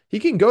 he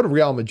can go to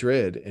Real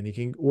Madrid, and he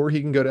can go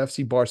to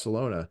FC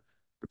Barcelona,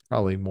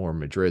 probably more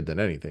Madrid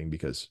than anything,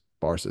 because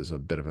Barca is a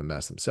bit of a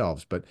mess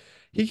themselves. But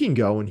he can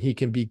go and he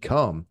can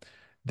become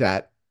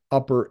that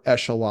upper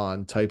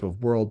echelon type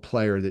of world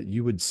player that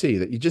you would see,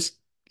 that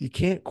you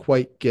can't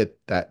quite get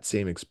that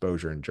same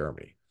exposure in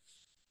Germany.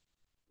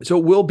 So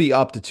it will be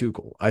up to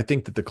Tuchel. I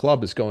think that the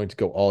club is going to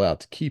go all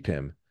out to keep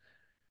him,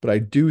 but I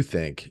do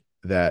think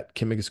that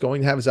Kimmich is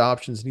going to have his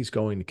options, and he's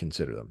going to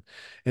consider them.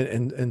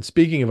 And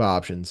speaking of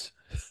options,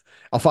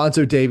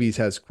 Alphonso Davies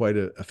has quite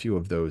a few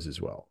of those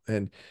as well.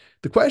 And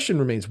the question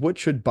remains, what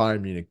should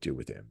Bayern Munich do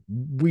with him?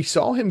 We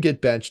saw him get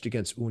benched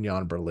against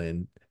Union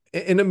Berlin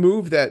in a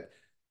move that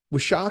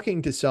was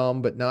shocking to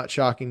some, but not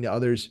shocking to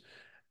others.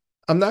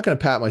 I'm not going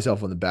to pat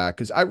myself on the back,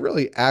 because I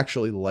really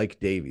actually like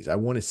Davies. I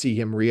want to see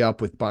him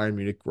re-up with Bayern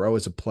Munich, grow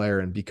as a player,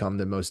 and become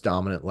the most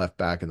dominant left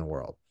back in the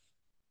world.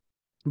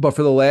 But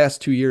for the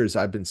last 2 years,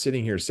 I've been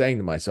sitting here saying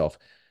to myself,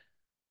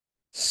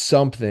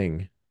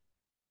 something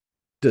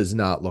does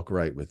not look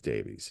right with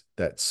Davies,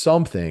 that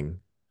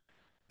something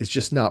is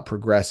just not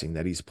progressing,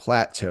 that he's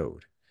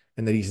plateaued,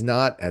 and that he's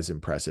not as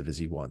impressive as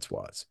he once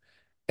was.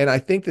 And I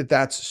think that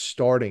that's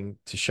starting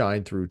to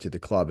shine through to the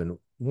club. And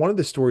one of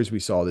the stories we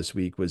saw this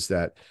week was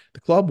that the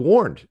club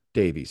warned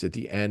Davies at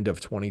the end of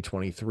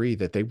 2023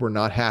 that they were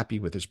not happy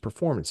with his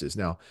performances.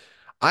 Now,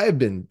 I have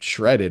been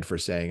shredded for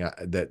saying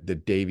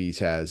that Davies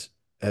has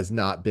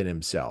not been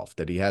himself,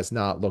 that he has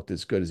not looked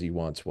as good as he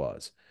once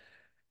was.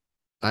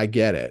 I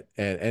get it.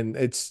 And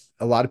it's,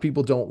 a lot of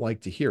people don't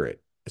like to hear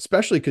it,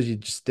 especially because you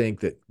just think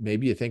that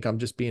maybe you think I'm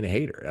just being a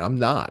hater. And I'm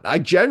not.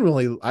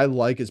 I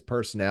like his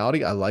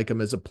personality. I like him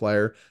as a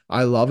player.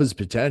 I love his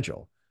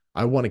potential.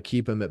 I want to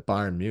keep him at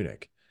Bayern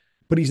Munich,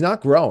 but he's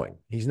not growing.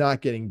 He's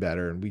not getting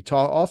better. And we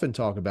often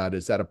talk about,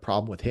 is that a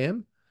problem with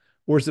him,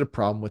 or is it a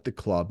problem with the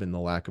club and the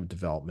lack of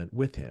development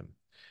with him?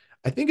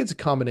 I think it's a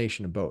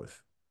combination of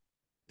both.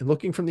 And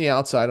looking from the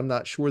outside, I'm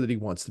not sure that he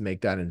wants to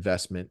make that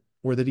investment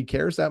or that he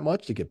cares that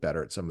much to get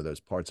better at some of those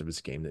parts of his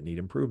game that need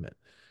improvement.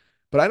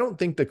 But I don't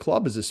think the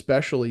club has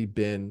especially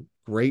been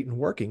great in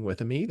working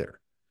with him either.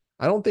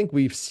 I don't think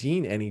we've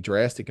seen any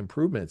drastic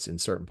improvements in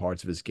certain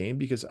parts of his game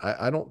because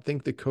I don't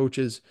think the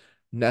coaches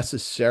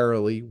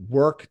necessarily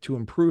work to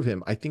improve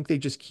him. I think they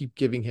just keep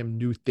giving him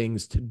new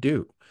things to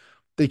do.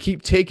 They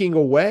keep taking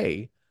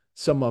away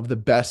some of the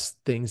best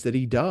things that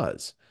he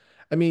does.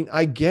 I mean,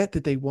 I get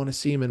that they want to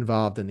see him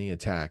involved in the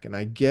attack, and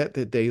I get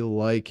that they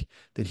like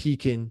that he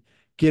can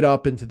get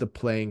up into the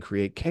play and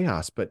create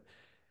chaos, but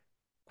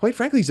quite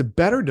frankly, he's a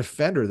better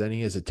defender than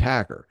he is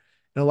attacker.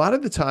 And a lot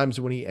of the times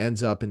when he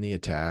ends up in the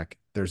attack,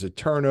 there's a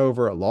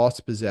turnover, a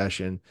lost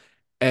possession,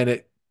 and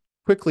it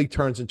quickly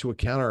turns into a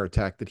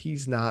counterattack that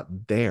he's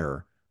not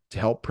there to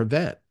help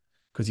prevent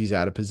because he's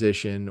out of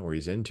position or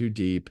he's in too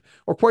deep,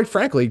 or quite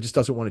frankly, he just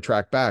doesn't want to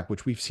track back,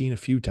 which we've seen a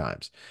few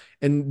times.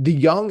 And the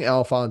young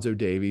Alphonso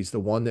Davies, the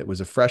one that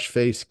was a fresh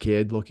faced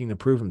kid looking to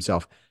prove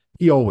himself,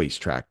 he always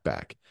tracked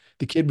back.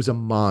 The kid was a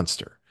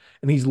monster,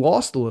 and he's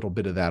lost a little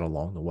bit of that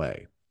along the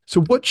way.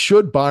 So, what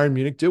should Bayern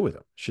Munich do with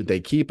him? Should they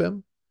keep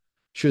him?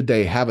 Should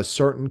they have a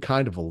certain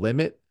kind of a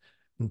limit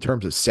in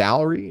terms of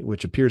salary,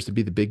 which appears to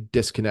be the big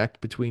disconnect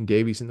between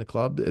Davies and the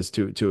club as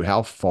to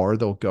how far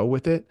they'll go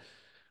with it?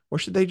 Or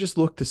should they just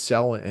look to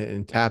sell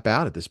and tap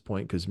out at this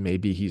point because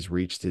maybe he's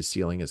reached his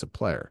ceiling as a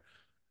player?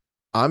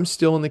 I'm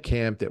still in the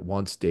camp that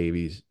wants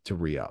Davies to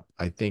re-up.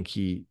 I think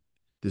he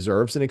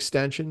deserves an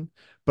extension,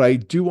 but I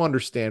do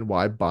understand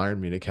why Bayern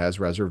Munich has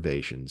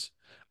reservations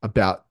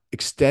about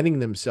extending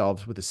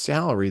themselves with a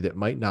salary that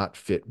might not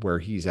fit where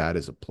he's at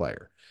as a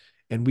player.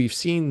 And we've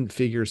seen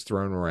figures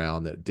thrown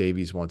around that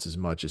Davies wants as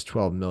much as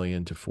 12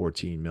 million to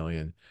 14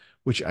 million,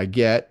 which I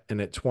get.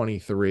 And at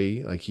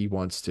 23, like he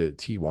wants to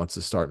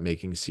start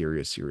making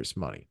serious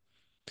money.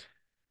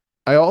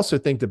 I also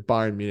think that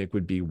Bayern Munich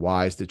would be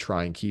wise to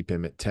try and keep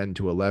him at 10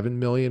 to 11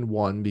 million.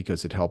 One,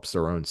 because it helps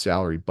their own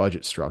salary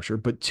budget structure.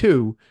 But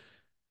two,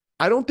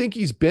 I don't think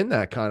he's been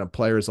that kind of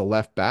player as a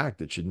left back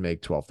that should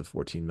make 12 to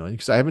 14 million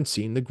because I haven't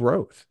seen the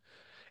growth.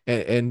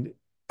 And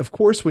of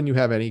course, when you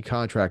have any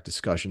contract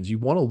discussions, you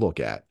want to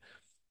look at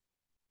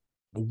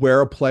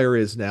where a player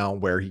is now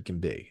and where he can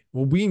be.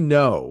 Well, we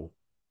know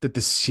that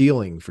the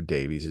ceiling for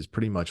Davies is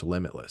pretty much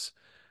limitless,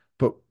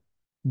 but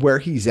where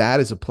he's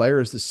at as a player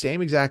is the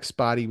same exact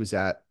spot he was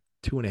at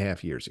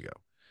 2.5 years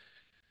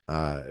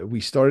ago. We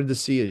started to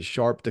see a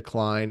sharp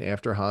decline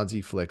after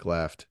Hansi Flick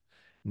left.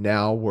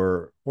 Now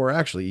we're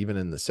actually even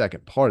in the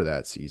second part of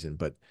that season,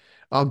 but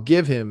I'll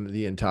give him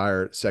the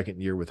entire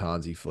second year with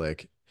Hansi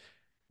Flick.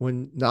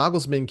 When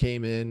Nagelsmann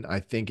came in, I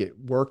think it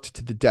worked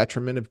to the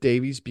detriment of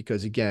Davies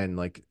because again,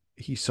 like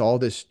he saw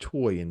this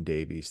toy in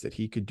Davies that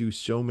he could do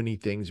so many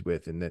things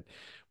with, and that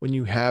when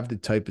you have the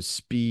type of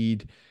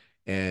speed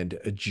and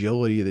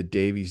agility that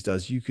Davies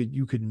does, you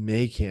could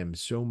make him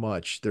so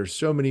much. There's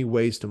so many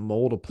ways to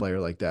mold a player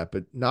like that,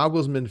 but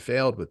Nagelsmann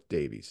failed with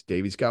Davies.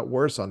 Davies got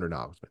worse under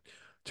Nagelsmann.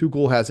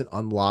 Tuchel hasn't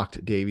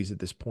unlocked Davies at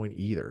this point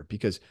either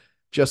because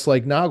just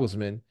like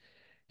Nagelsmann,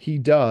 he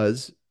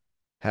does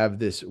have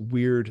this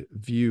weird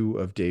view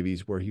of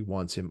Davies where he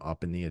wants him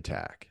up in the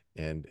attack.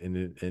 And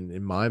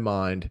in my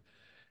mind,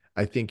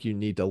 I think you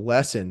need to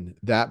lessen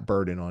that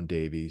burden on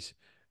Davies,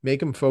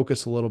 make him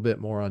focus a little bit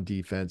more on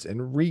defense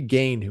and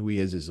regain who he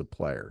is as a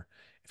player,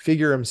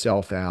 figure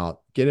himself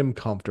out, get him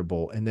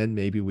comfortable, and then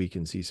maybe we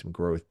can see some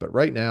growth. But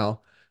right now,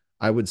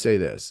 I would say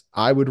this.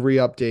 I would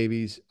re-up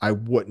Davies. I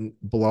wouldn't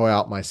blow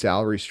out my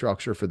salary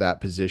structure for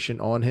that position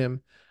on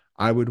him.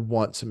 I would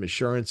want some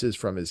assurances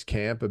from his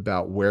camp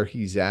about where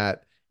he's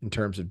at in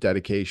terms of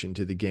dedication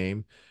to the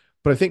game.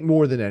 But I think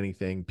more than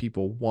anything,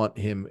 people want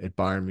him at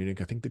Bayern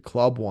Munich. I think the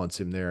club wants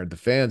him there. The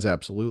fans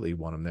absolutely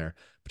want him there.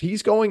 But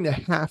he's going to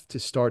have to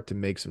start to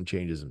make some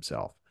changes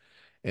himself.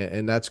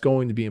 And that's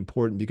going to be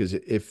important because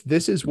if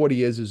this is what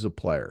he is as a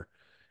player,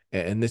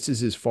 and this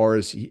is as far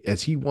as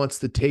he wants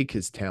to take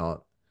his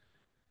talent,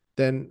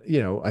 then,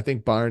 I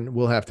think Bayern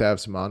will have to have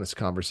some honest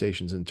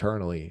conversations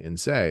internally and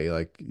say,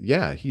 like,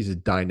 yeah, he's a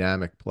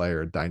dynamic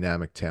player,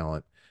 dynamic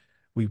talent.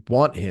 We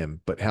want him,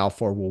 but how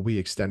far will we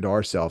extend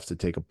ourselves to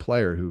take a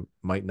player who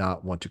might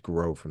not want to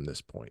grow from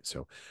this point?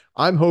 So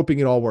I'm hoping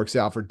it all works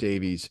out for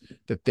Davies,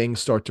 that things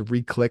start to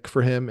re-click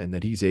for him and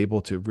that he's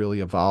able to really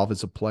evolve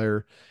as a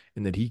player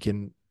and that he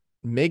can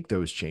make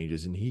those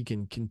changes and he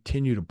can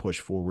continue to push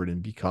forward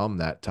and become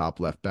that top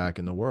left back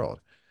in the world.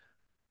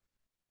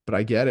 But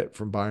I get it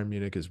from Bayern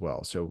Munich as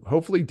well. So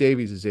hopefully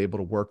Davies is able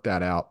to work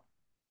that out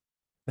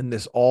and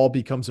this all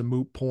becomes a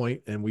moot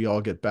point and we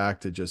all get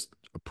back to just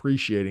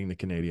appreciating the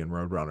Canadian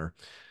Roadrunner.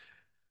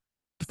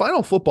 The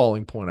final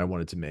footballing point I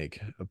wanted to make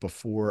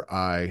before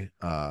I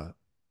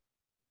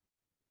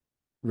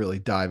really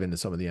dive into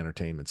some of the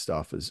entertainment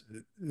stuff is,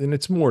 and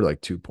it's more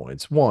like 2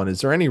 points. One,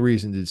 is there any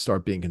reason to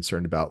start being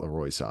concerned about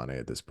Leroy Sané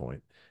at this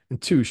point?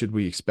 And two, should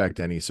we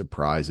expect any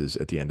surprises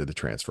at the end of the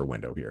transfer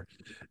window here?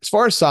 As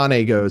far as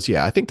Sane goes,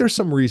 yeah, I think there's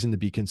some reason to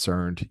be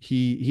concerned.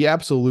 He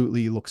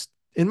absolutely looks,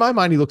 in my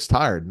mind, he looks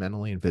tired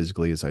mentally and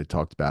physically, as I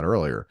talked about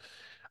earlier.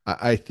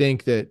 I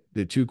think that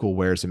Tuchel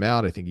wears him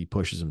out. I think he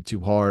pushes him too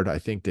hard. I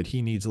think that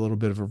he needs a little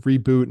bit of a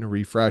reboot and a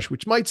refresh,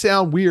 which might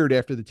sound weird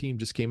after the team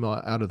just came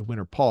out of the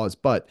winter pause,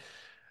 but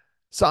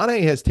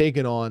Sane has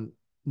taken on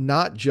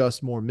not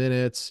just more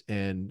minutes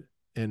and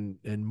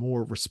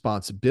more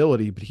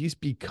responsibility, but he's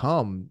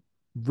become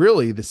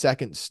really the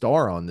second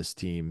star on this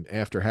team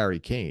after Harry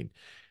Kane.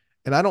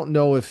 And I don't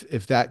know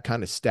if that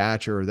kind of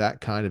stature or that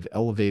kind of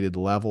elevated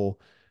level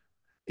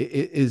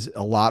is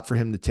a lot for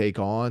him to take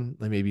on.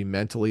 Like maybe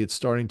mentally it's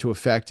starting to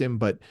affect him,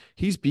 but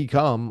he's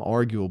become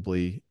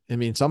arguably, I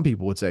mean, some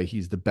people would say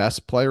he's the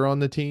best player on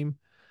the team.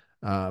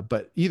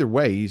 But either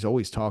way, he's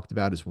always talked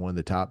about as one of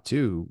the top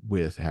two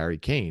with Harry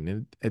Kane.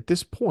 And at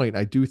this point,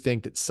 I do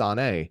think that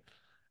Sané,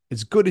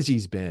 as good as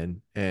he's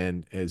been,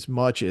 and as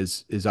much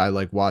as I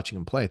like watching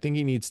him play, I think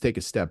he needs to take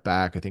a step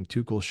back. I think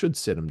Tuchel should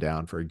sit him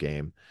down for a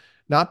game,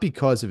 not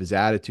because of his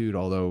attitude,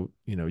 although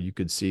you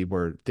could see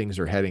where things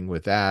are heading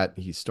with that.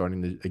 He's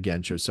starting to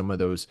again show some of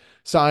those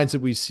signs that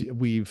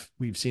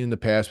we've seen in the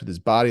past with his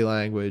body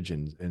language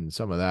and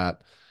some of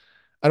that.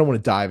 I don't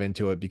want to dive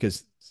into it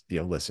because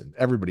listen,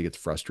 everybody gets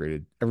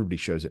frustrated. Everybody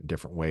shows it in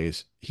different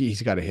ways.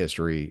 He's got a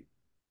history,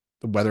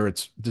 whether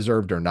it's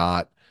deserved or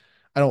not.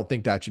 I don't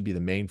think that should be the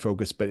main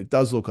focus, but it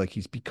does look like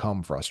he's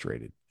become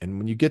frustrated. And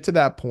when you get to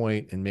that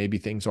point and maybe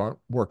things aren't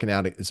working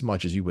out as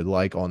much as you would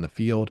like on the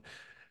field,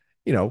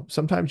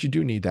 sometimes you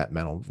do need that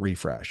mental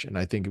refresh. And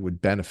I think it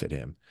would benefit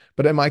him.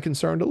 But am I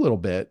concerned a little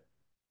bit?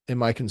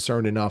 Am I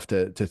concerned enough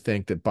to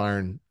think that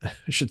Bayern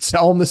should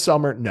sell him this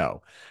summer?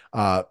 No.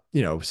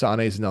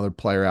 Sané is another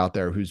player out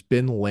there who's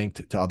been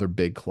linked to other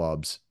big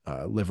clubs,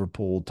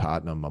 Liverpool,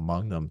 Tottenham,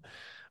 among them.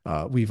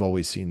 We've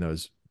always seen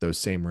those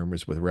same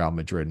rumors with Real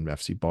Madrid and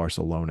FC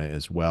Barcelona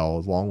as well,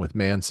 along with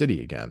Man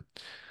City again.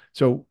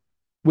 So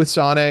with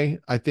Sané,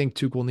 I think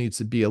Tuchel needs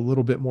to be a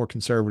little bit more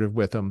conservative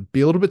with him,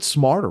 be a little bit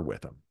smarter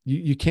with him.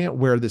 You can't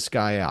wear this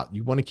guy out.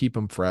 You want to keep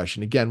him fresh.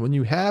 And again, when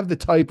you have the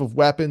type of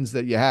weapons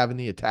that you have in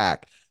the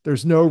attack,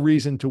 there's no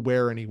reason to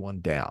wear anyone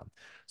down.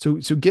 So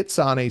get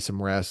Sané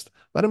some rest.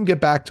 Let him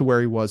get back to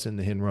where he was in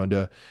the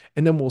Hinrunde,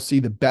 and then we'll see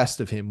the best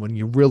of him when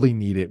you really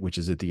need it, which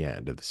is at the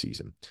end of the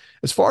season.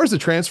 As far as the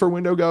transfer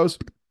window goes,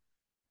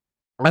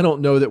 I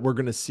don't know that we're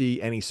going to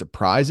see any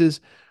surprises.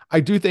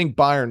 I do think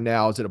Bayern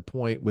now is at a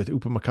point with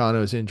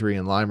Upamecano's injury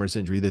and Limer's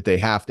injury that they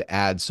have to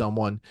add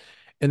someone,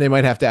 and they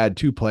might have to add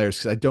two players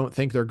because I don't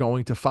think they're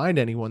going to find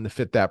anyone to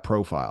fit that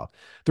profile.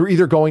 They're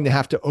either going to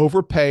have to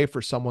overpay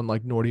for someone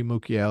like Nordi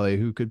Mukiele,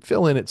 who could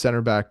fill in at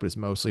center back, but is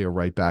mostly a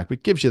right back,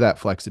 but gives you that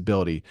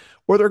flexibility,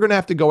 or they're going to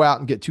have to go out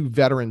and get two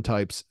veteran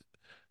types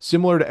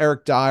similar to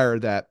Eric Dyer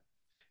that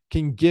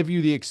can give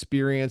you the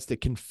experience,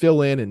 that can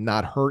fill in and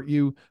not hurt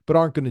you, but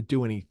aren't going to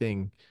do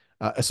anything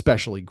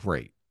especially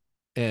great.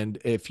 And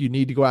if you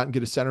need to go out and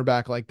get a center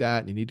back like that,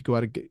 and you need to go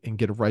out and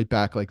get a right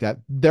back like that,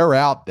 they're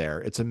out there.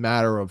 It's a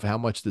matter of how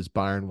much does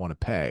Bayern want to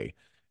pay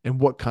and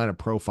what kind of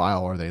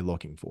profile are they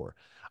looking for.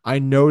 I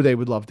know they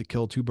would love to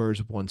kill two birds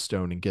with one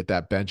stone and get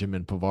that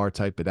Benjamin Pavard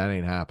type, but that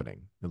ain't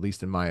happening, at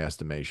least in my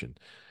estimation.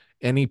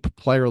 Any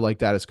player like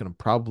that is going to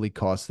probably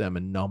cost them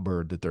a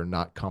number that they're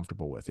not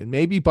comfortable with. And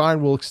maybe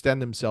Bayern will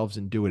extend themselves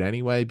and do it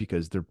anyway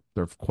because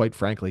they're quite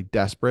frankly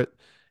desperate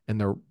and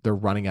they're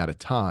running out of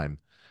time.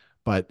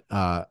 But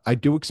I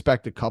do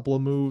expect a couple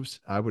of moves.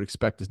 I would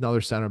expect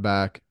another center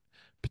back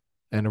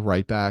and a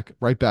right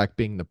back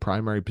being the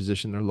primary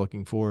position they're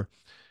looking for.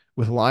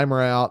 With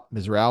Limer out,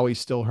 Mizraoui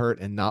still hurt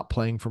and not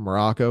playing for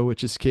Morocco,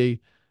 which is key.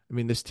 I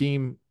mean, this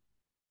team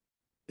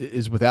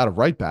is without a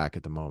right back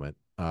at the moment.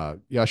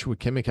 Joshua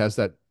Kimmich has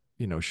that,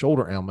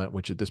 shoulder ailment,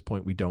 which at this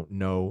point we don't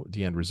know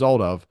the end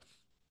result of.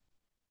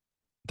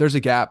 There's a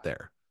gap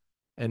there,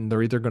 and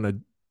they're either going to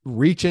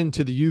reach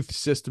into the youth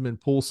system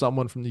and pull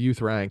someone from the youth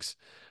ranks.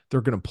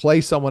 They're going to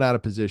play someone out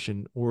of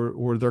position,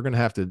 or they're going to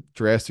have to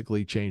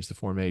drastically change the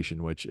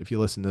formation, which if you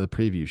listen to the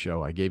preview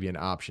show, I gave you an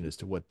option as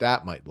to what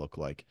that might look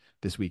like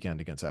this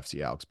weekend against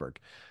FC Augsburg.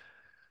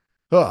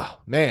 Oh,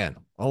 man,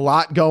 a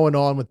lot going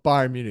on with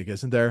Bayern Munich,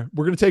 isn't there?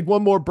 We're going to take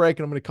one more break,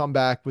 and I'm going to come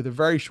back with a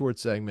very short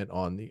segment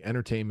on the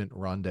entertainment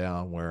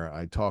rundown where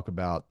I talk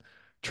about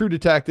True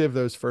Detective,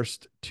 those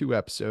first two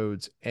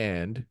episodes,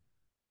 and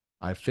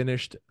I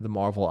finished the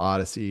Marvel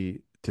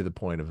Odyssey to the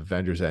point of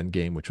Avengers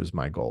Endgame, which was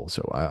my goal.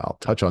 So I'll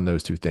touch on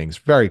those two things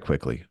very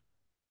quickly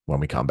when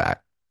we come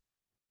back.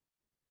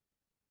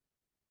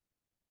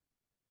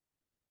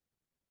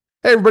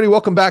 Hey, everybody,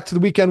 welcome back to the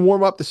weekend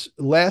warm up. This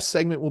last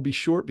segment will be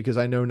short because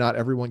I know not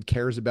everyone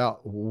cares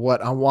about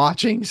what I'm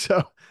watching.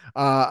 So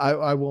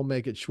I will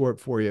make it short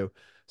for you.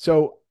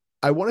 So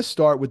I want to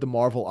start with the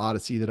Marvel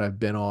Odyssey that I've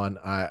been on.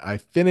 I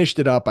finished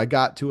it up. I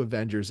got to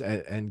Avengers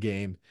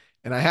Endgame.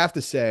 And I have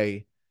to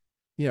say,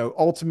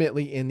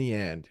 ultimately in the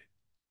end,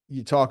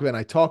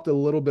 I talked a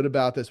little bit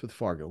about this with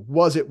Fargo.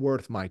 Was it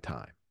worth my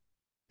time?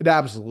 It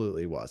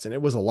absolutely was. And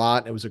it was a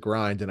lot. It was a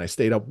grind. And I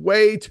stayed up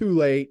way too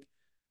late.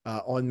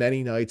 on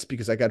many nights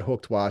because I got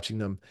hooked watching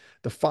them.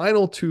 The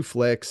final two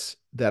flicks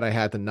that I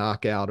had to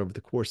knock out over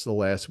the course of the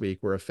last week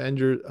were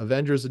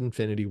Avengers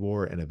Infinity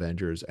War and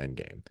Avengers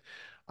Endgame.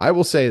 I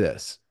will say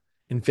this: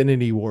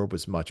 Infinity War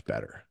was much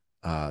better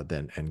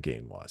than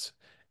Endgame was.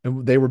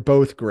 And they were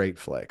both great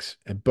flicks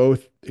and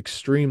both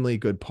extremely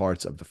good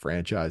parts of the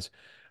franchise.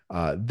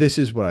 This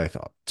is what I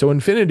thought. So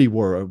Infinity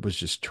War was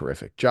just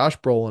terrific. Josh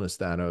Brolin as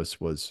Thanos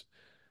was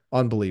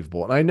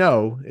unbelievable. And I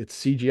know it's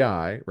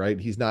CGI, right?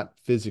 He's not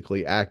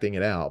physically acting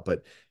it out,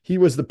 but he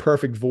was the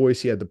perfect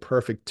voice. He had the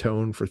perfect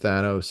tone for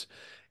Thanos.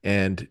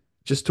 And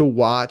just to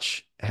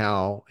watch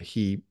how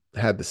he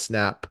had the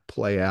snap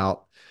play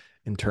out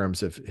in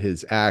terms of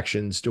his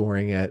actions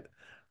during it,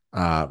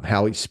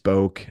 how he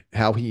spoke,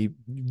 how he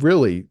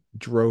really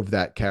drove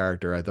that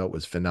character, I thought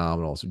was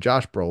phenomenal. So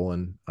Josh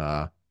Brolin,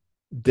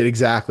 did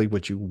exactly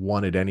what you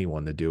wanted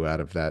anyone to do out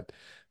of that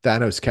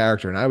Thanos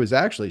character. And I was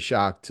actually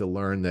shocked to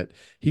learn that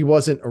he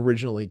wasn't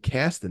originally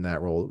cast in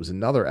that role. It was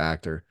another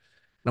actor.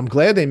 And I'm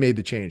glad they made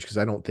the change because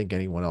I don't think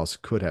anyone else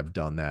could have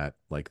done that,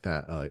 like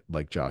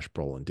Josh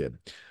Brolin did.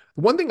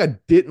 The one thing I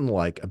didn't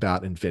like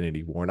about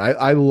Infinity War, and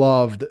I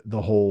loved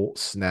the whole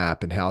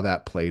snap and how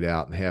that played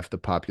out and half the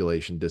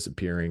population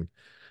disappearing.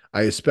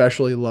 I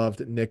especially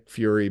loved Nick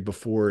Fury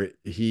before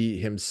he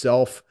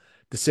himself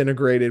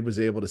disintegrated, was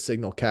able to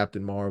signal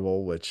Captain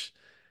Marvel, which,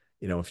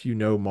 if you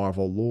know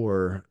Marvel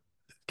lore,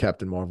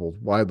 Captain Marvel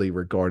widely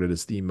regarded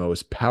as the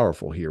most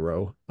powerful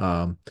hero.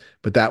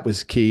 But that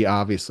was key,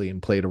 obviously,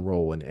 and played a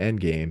role in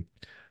Endgame.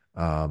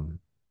 Um,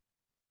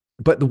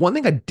 but the one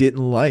thing I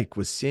didn't like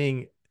was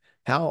seeing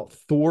how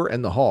Thor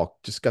and the Hulk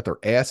just got their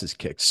asses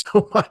kicked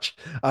so much,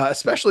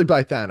 especially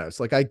by Thanos.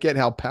 Like, I get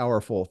how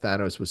powerful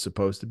Thanos was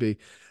supposed to be,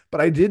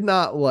 but I did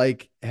not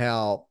like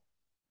how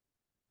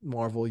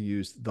Marvel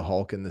used the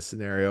Hulk in this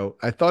scenario.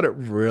 I thought it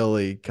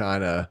really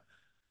kind of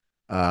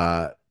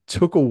uh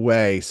took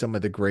away some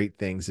of the great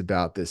things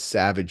about this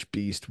savage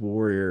beast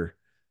warrior,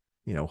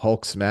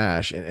 Hulk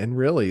smash, and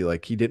really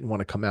like he didn't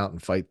want to come out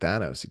and fight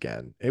Thanos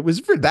again.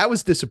 That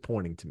was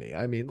disappointing to me.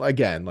 I mean,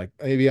 again, like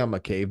maybe I'm a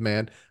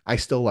caveman. I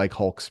still like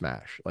Hulk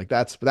smash. Like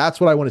that's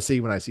what I want to see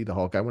when I see the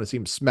Hulk. I want to see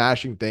him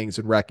smashing things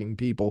and wrecking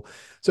people.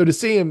 So to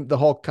see him, the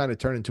Hulk kind of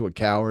turn into a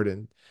coward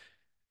and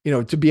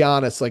to be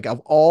honest, like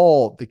of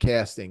all the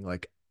casting,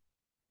 like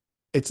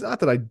it's not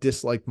that I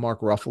disliked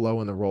Mark Ruffalo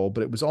in the role,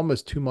 but it was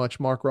almost too much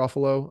Mark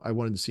Ruffalo. I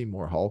wanted to see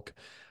more Hulk.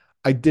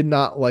 I did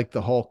not like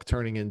the Hulk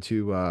turning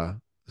into a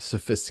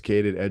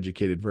sophisticated,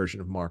 educated version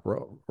of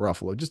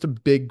Ruffalo, just a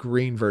big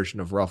green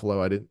version of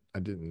Ruffalo. I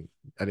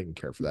didn't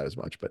care for that as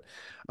much. But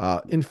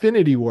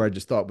Infinity War, I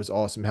just thought was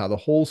awesome. How the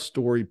whole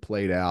story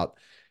played out,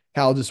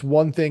 how just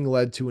one thing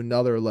led to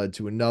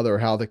another,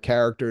 how the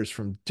characters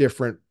from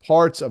different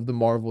parts of the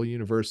Marvel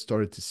universe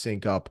started to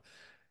sync up.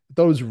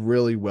 That was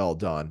really well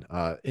done.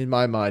 In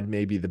my mind,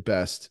 maybe the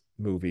best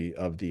movie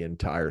of the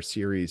entire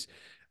series.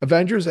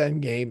 Avengers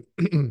Endgame,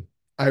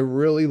 I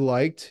really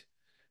liked,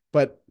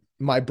 but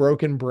my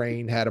broken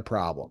brain had a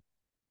problem.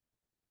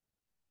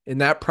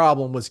 And that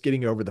problem was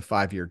getting over the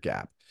 5 year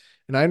gap.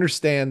 And I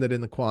understand that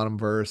in the quantum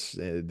verse,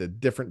 the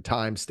different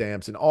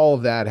timestamps and all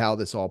of that, how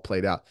this all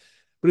played out.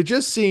 But it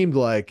just seemed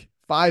like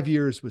 5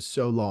 years was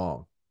so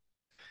long.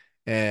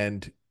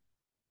 And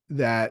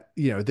that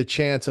the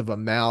chance of a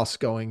mouse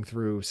going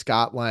through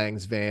Scott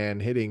Lang's van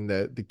hitting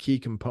the key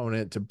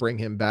component to bring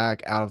him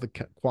back out of the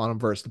quantum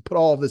verse to put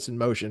all of this in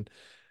motion,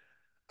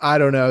 I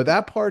don't know,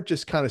 that part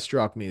just kind of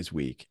struck me as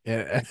weak,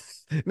 and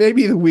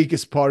maybe the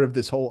weakest part of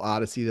this whole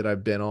odyssey that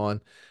I've been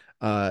on.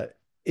 uh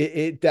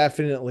it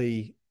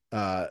definitely,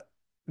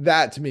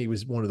 that to me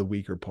was one of the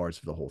weaker parts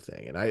of the whole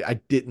thing, and I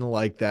didn't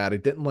like that. I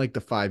didn't like the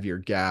 5 year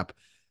gap.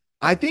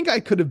 I think I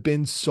could have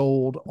been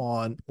sold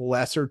on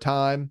lesser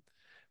time,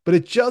 but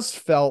it just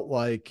felt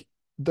like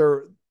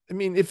there. I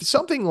mean, if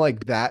something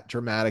like that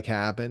dramatic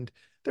happened,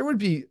 there would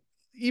be,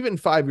 even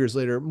 5 years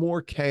later,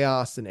 more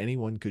chaos than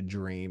anyone could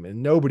dream,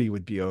 and nobody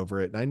would be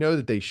over it. And I know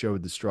that they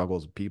showed the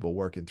struggles of people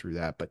working through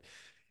that, but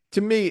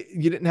to me,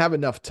 you didn't have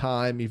enough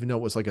time, even though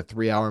it was like a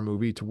 3 hour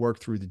movie, to work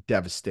through the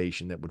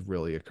devastation that would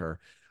really occur.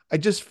 I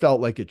just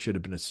felt like it should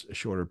have been a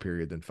shorter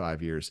period than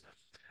 5 years.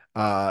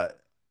 Uh,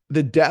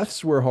 the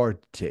deaths were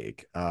hard to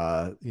take.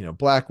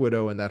 Black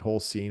Widow and that whole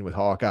scene with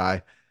Hawkeye,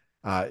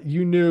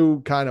 you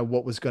knew kind of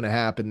what was going to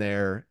happen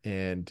there.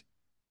 And,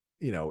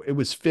 it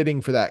was fitting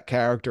for that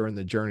character and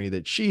the journey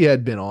that she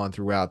had been on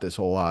throughout this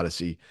whole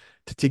Odyssey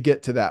to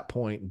get to that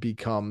point and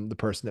become the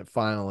person that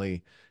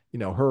finally,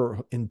 her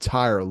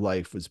entire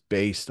life was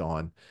based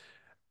on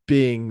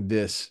being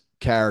this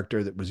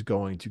character that was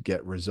going to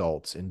get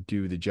results and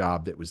do the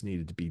job that was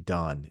needed to be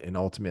done. And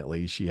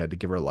ultimately, she had to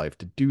give her life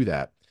to do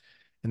that.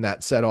 And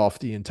that set off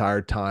the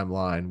entire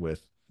timeline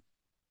with,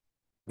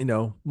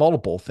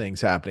 multiple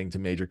things happening to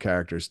major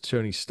characters.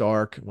 Tony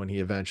Stark, when he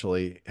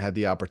eventually had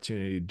the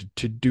opportunity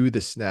to do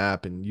the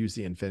snap and use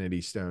the Infinity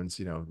Stones,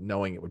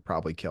 knowing it would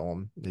probably kill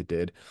him, it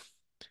did.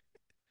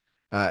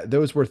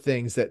 Those were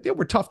things that they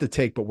were tough to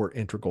take, but were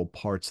integral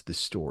parts of the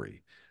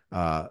story.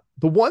 The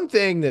one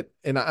thing that,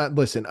 and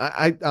listen,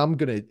 I'm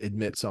going to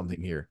admit something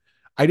here.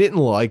 I didn't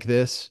like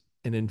this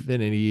in Avengers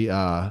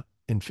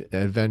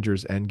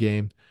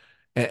Endgame.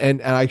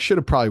 And I should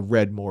have probably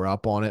read more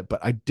up on it,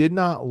 but I did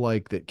not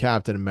like that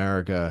Captain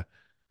America,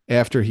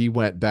 after he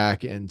went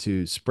back and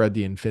to spread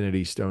the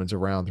Infinity Stones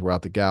around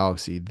throughout the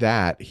galaxy,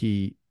 that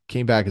he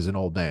came back as an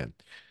old man.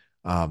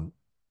 Um,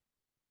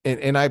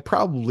 and I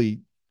probably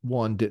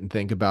one didn't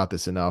think about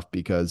this enough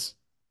because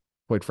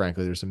quite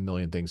frankly, there's a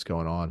million things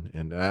going on,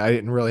 and I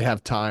didn't really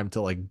have time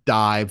to like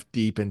dive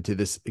deep into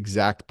this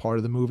exact part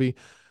of the movie.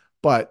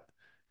 But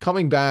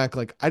coming back,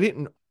 like I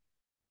didn't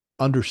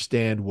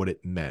understand what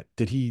it meant.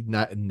 Did he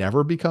not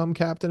never become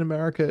Captain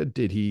America?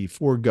 Did he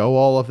forego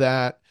all of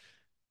that?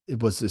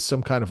 It was this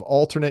some kind of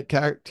alternate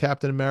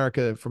Captain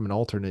America from an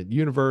alternate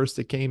universe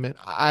that came in.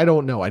 I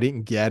don't know. I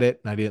didn't get it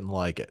and I didn't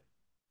like it.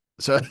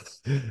 So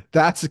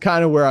that's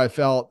kind of where I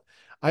felt.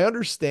 I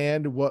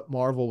understand what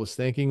Marvel was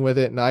thinking with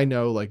it. And I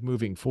know like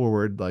moving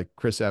forward, like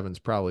Chris Evans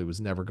probably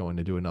was never going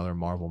to do another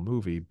Marvel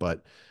movie,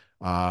 but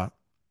uh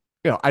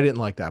I didn't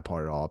like that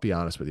part at all. I'll be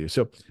honest with you.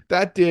 So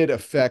that did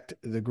affect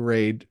the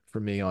grade for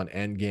me on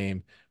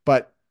Endgame.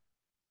 But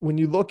when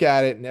you look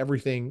at it and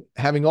everything,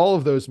 having all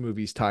of those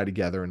movies tie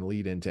together and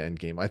lead into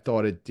Endgame, I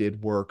thought it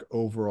did work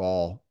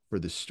overall for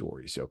the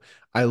story. So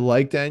I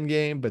liked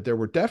Endgame, but there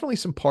were definitely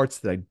some parts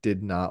that I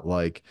did not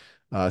like.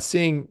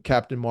 Seeing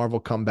Captain Marvel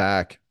come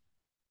back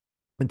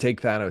and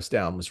take Thanos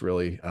down was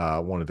really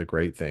one of the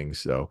great things.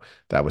 So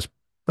that was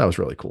that was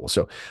really cool.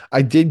 So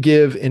I did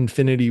give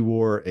Infinity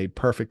War a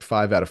perfect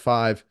 5 out of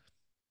 5.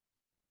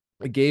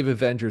 I gave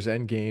Avengers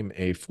Endgame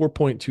a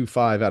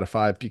 4.25 out of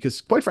 5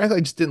 because, quite frankly,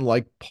 I just didn't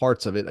like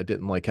parts of it. I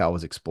didn't like how it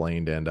was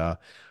explained. And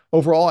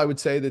overall, I would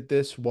say that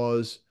this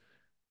was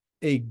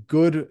a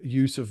good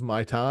use of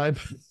my time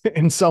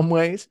in some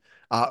ways.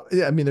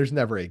 I mean, there's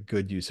never a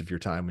good use of your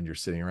time when you're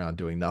sitting around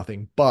doing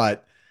nothing,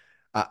 but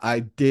I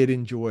did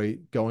enjoy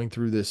going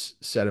through this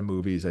set of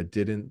movies. I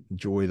did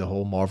enjoy the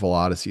whole Marvel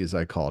Odyssey, as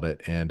I called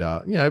it. And,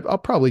 I'll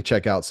probably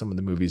check out some of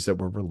the movies that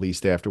were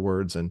released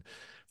afterwards. And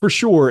for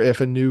sure,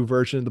 if a new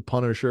version of The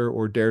Punisher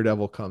or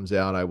Daredevil comes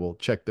out, I will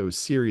check those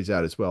series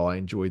out as well. I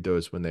enjoyed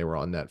those when they were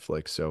on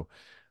Netflix. So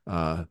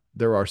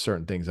there are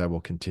certain things I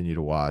will continue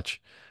to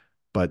watch,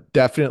 but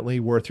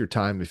definitely worth your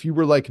time. If you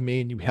were like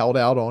me and you held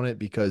out on it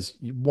because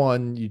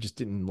one, you just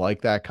didn't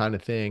like that kind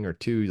of thing, or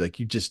two, like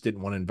you just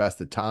didn't want to invest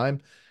the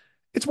time,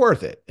 it's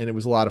worth it. And it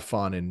was a lot of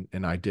fun.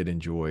 And I did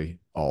enjoy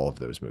all of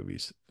those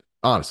movies.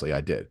 Honestly,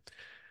 I did.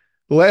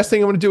 The last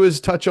thing I'm going to do is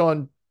touch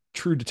on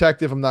True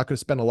Detective. I'm not going to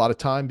spend a lot of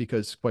time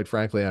because, quite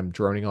frankly, I'm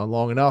droning on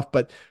long enough.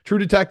 But True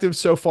Detective,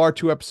 so far,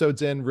 2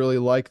 episodes in, really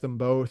like them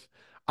both.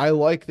 I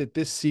like that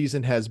this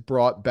season has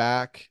brought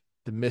back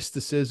the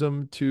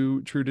mysticism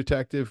to True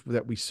Detective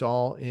that we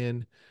saw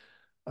in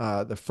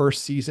the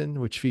first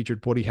season, which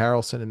featured Woody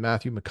Harrelson and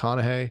Matthew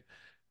McConaughey.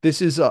 This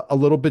is a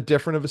little bit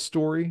different of a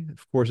story.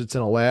 Of course, it's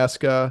in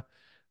Alaska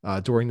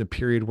during the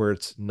period where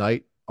it's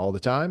night all the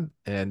time,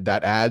 and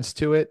that adds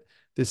to it.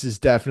 This is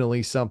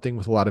definitely something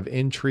with a lot of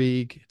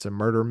intrigue. It's a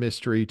murder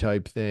mystery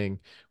type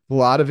thing. A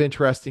lot of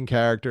interesting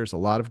characters, a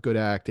lot of good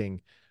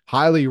acting.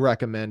 Highly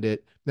recommend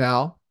it.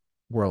 Now,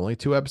 we're only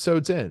 2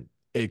 episodes in.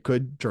 It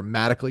could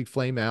dramatically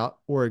flame out,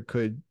 or it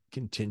could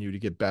continue to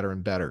get better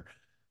and better.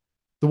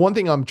 The one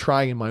thing I'm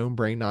trying in my own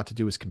brain not to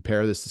do is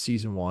compare this to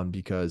season one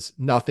because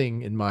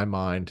nothing in my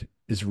mind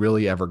is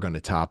really ever going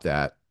to top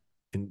that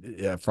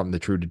from the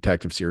True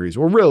Detective series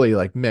or really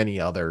like many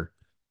other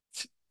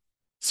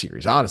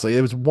series. Honestly,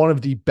 it was one of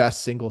the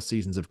best single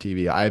seasons of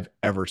TV I've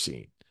ever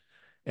seen.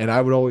 And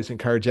I would always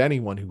encourage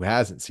anyone who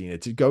hasn't seen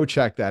it to go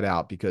check that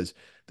out because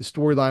the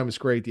storyline was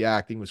great. The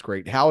acting was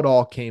great. How it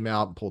all came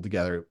out and pulled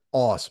together.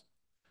 Awesome.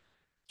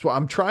 So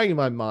I'm trying in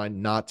my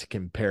mind not to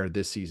compare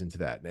this season to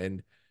that,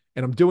 and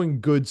I'm doing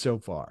good so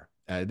far.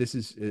 This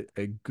is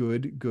a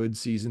good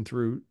season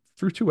through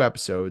 2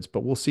 episodes,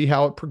 but we'll see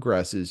how it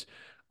progresses.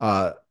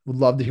 Would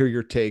love to hear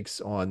your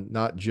takes on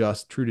not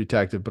just True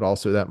Detective, but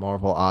also that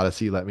Marvel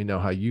Odyssey. Let me know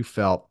how you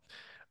felt.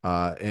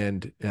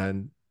 And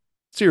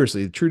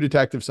seriously, True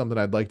Detective, something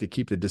I'd like to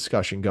keep the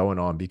discussion going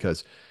on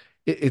because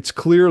it's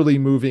clearly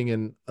moving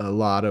in a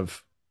lot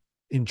of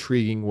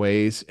intriguing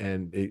ways,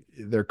 and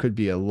there could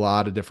be a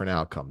lot of different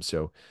outcomes.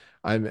 So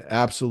I'm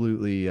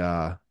absolutely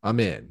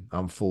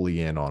I'm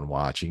fully in on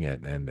watching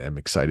it, and I'm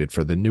excited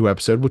for the new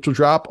episode, which will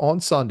drop on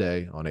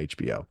Sunday on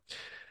HBO.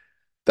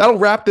 That'll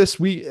wrap this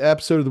week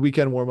episode of the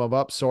weekend warm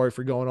up. Sorry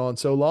for going on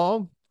so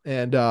long,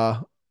 and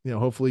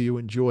hopefully you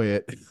enjoy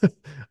it.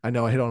 I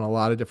know I hit on a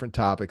lot of different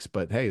topics,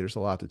 but hey, there's a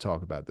lot to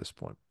talk about at this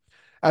point.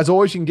 As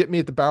always, you can get me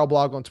at the Barrel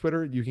Blog on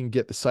Twitter. You can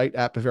get the site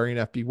at Bavarian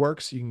FB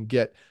Works. You can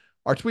get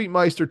our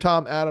tweetmeister,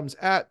 Tom Adams,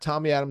 at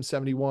Tommy Adams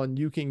 71.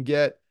 You can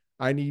get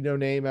I Need No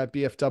Name at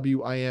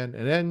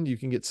BFWINNN. You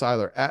can get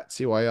Siler at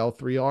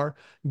CYL3R.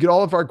 You get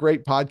all of our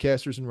great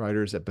podcasters and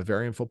writers at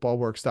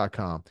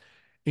BavarianFootballWorks.com.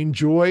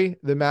 Enjoy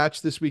the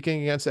match this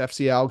weekend against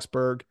FC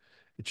Augsburg.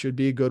 It should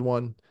be a good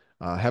one.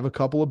 Have a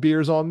couple of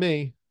beers on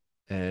me,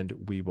 and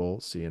we will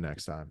see you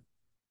next time.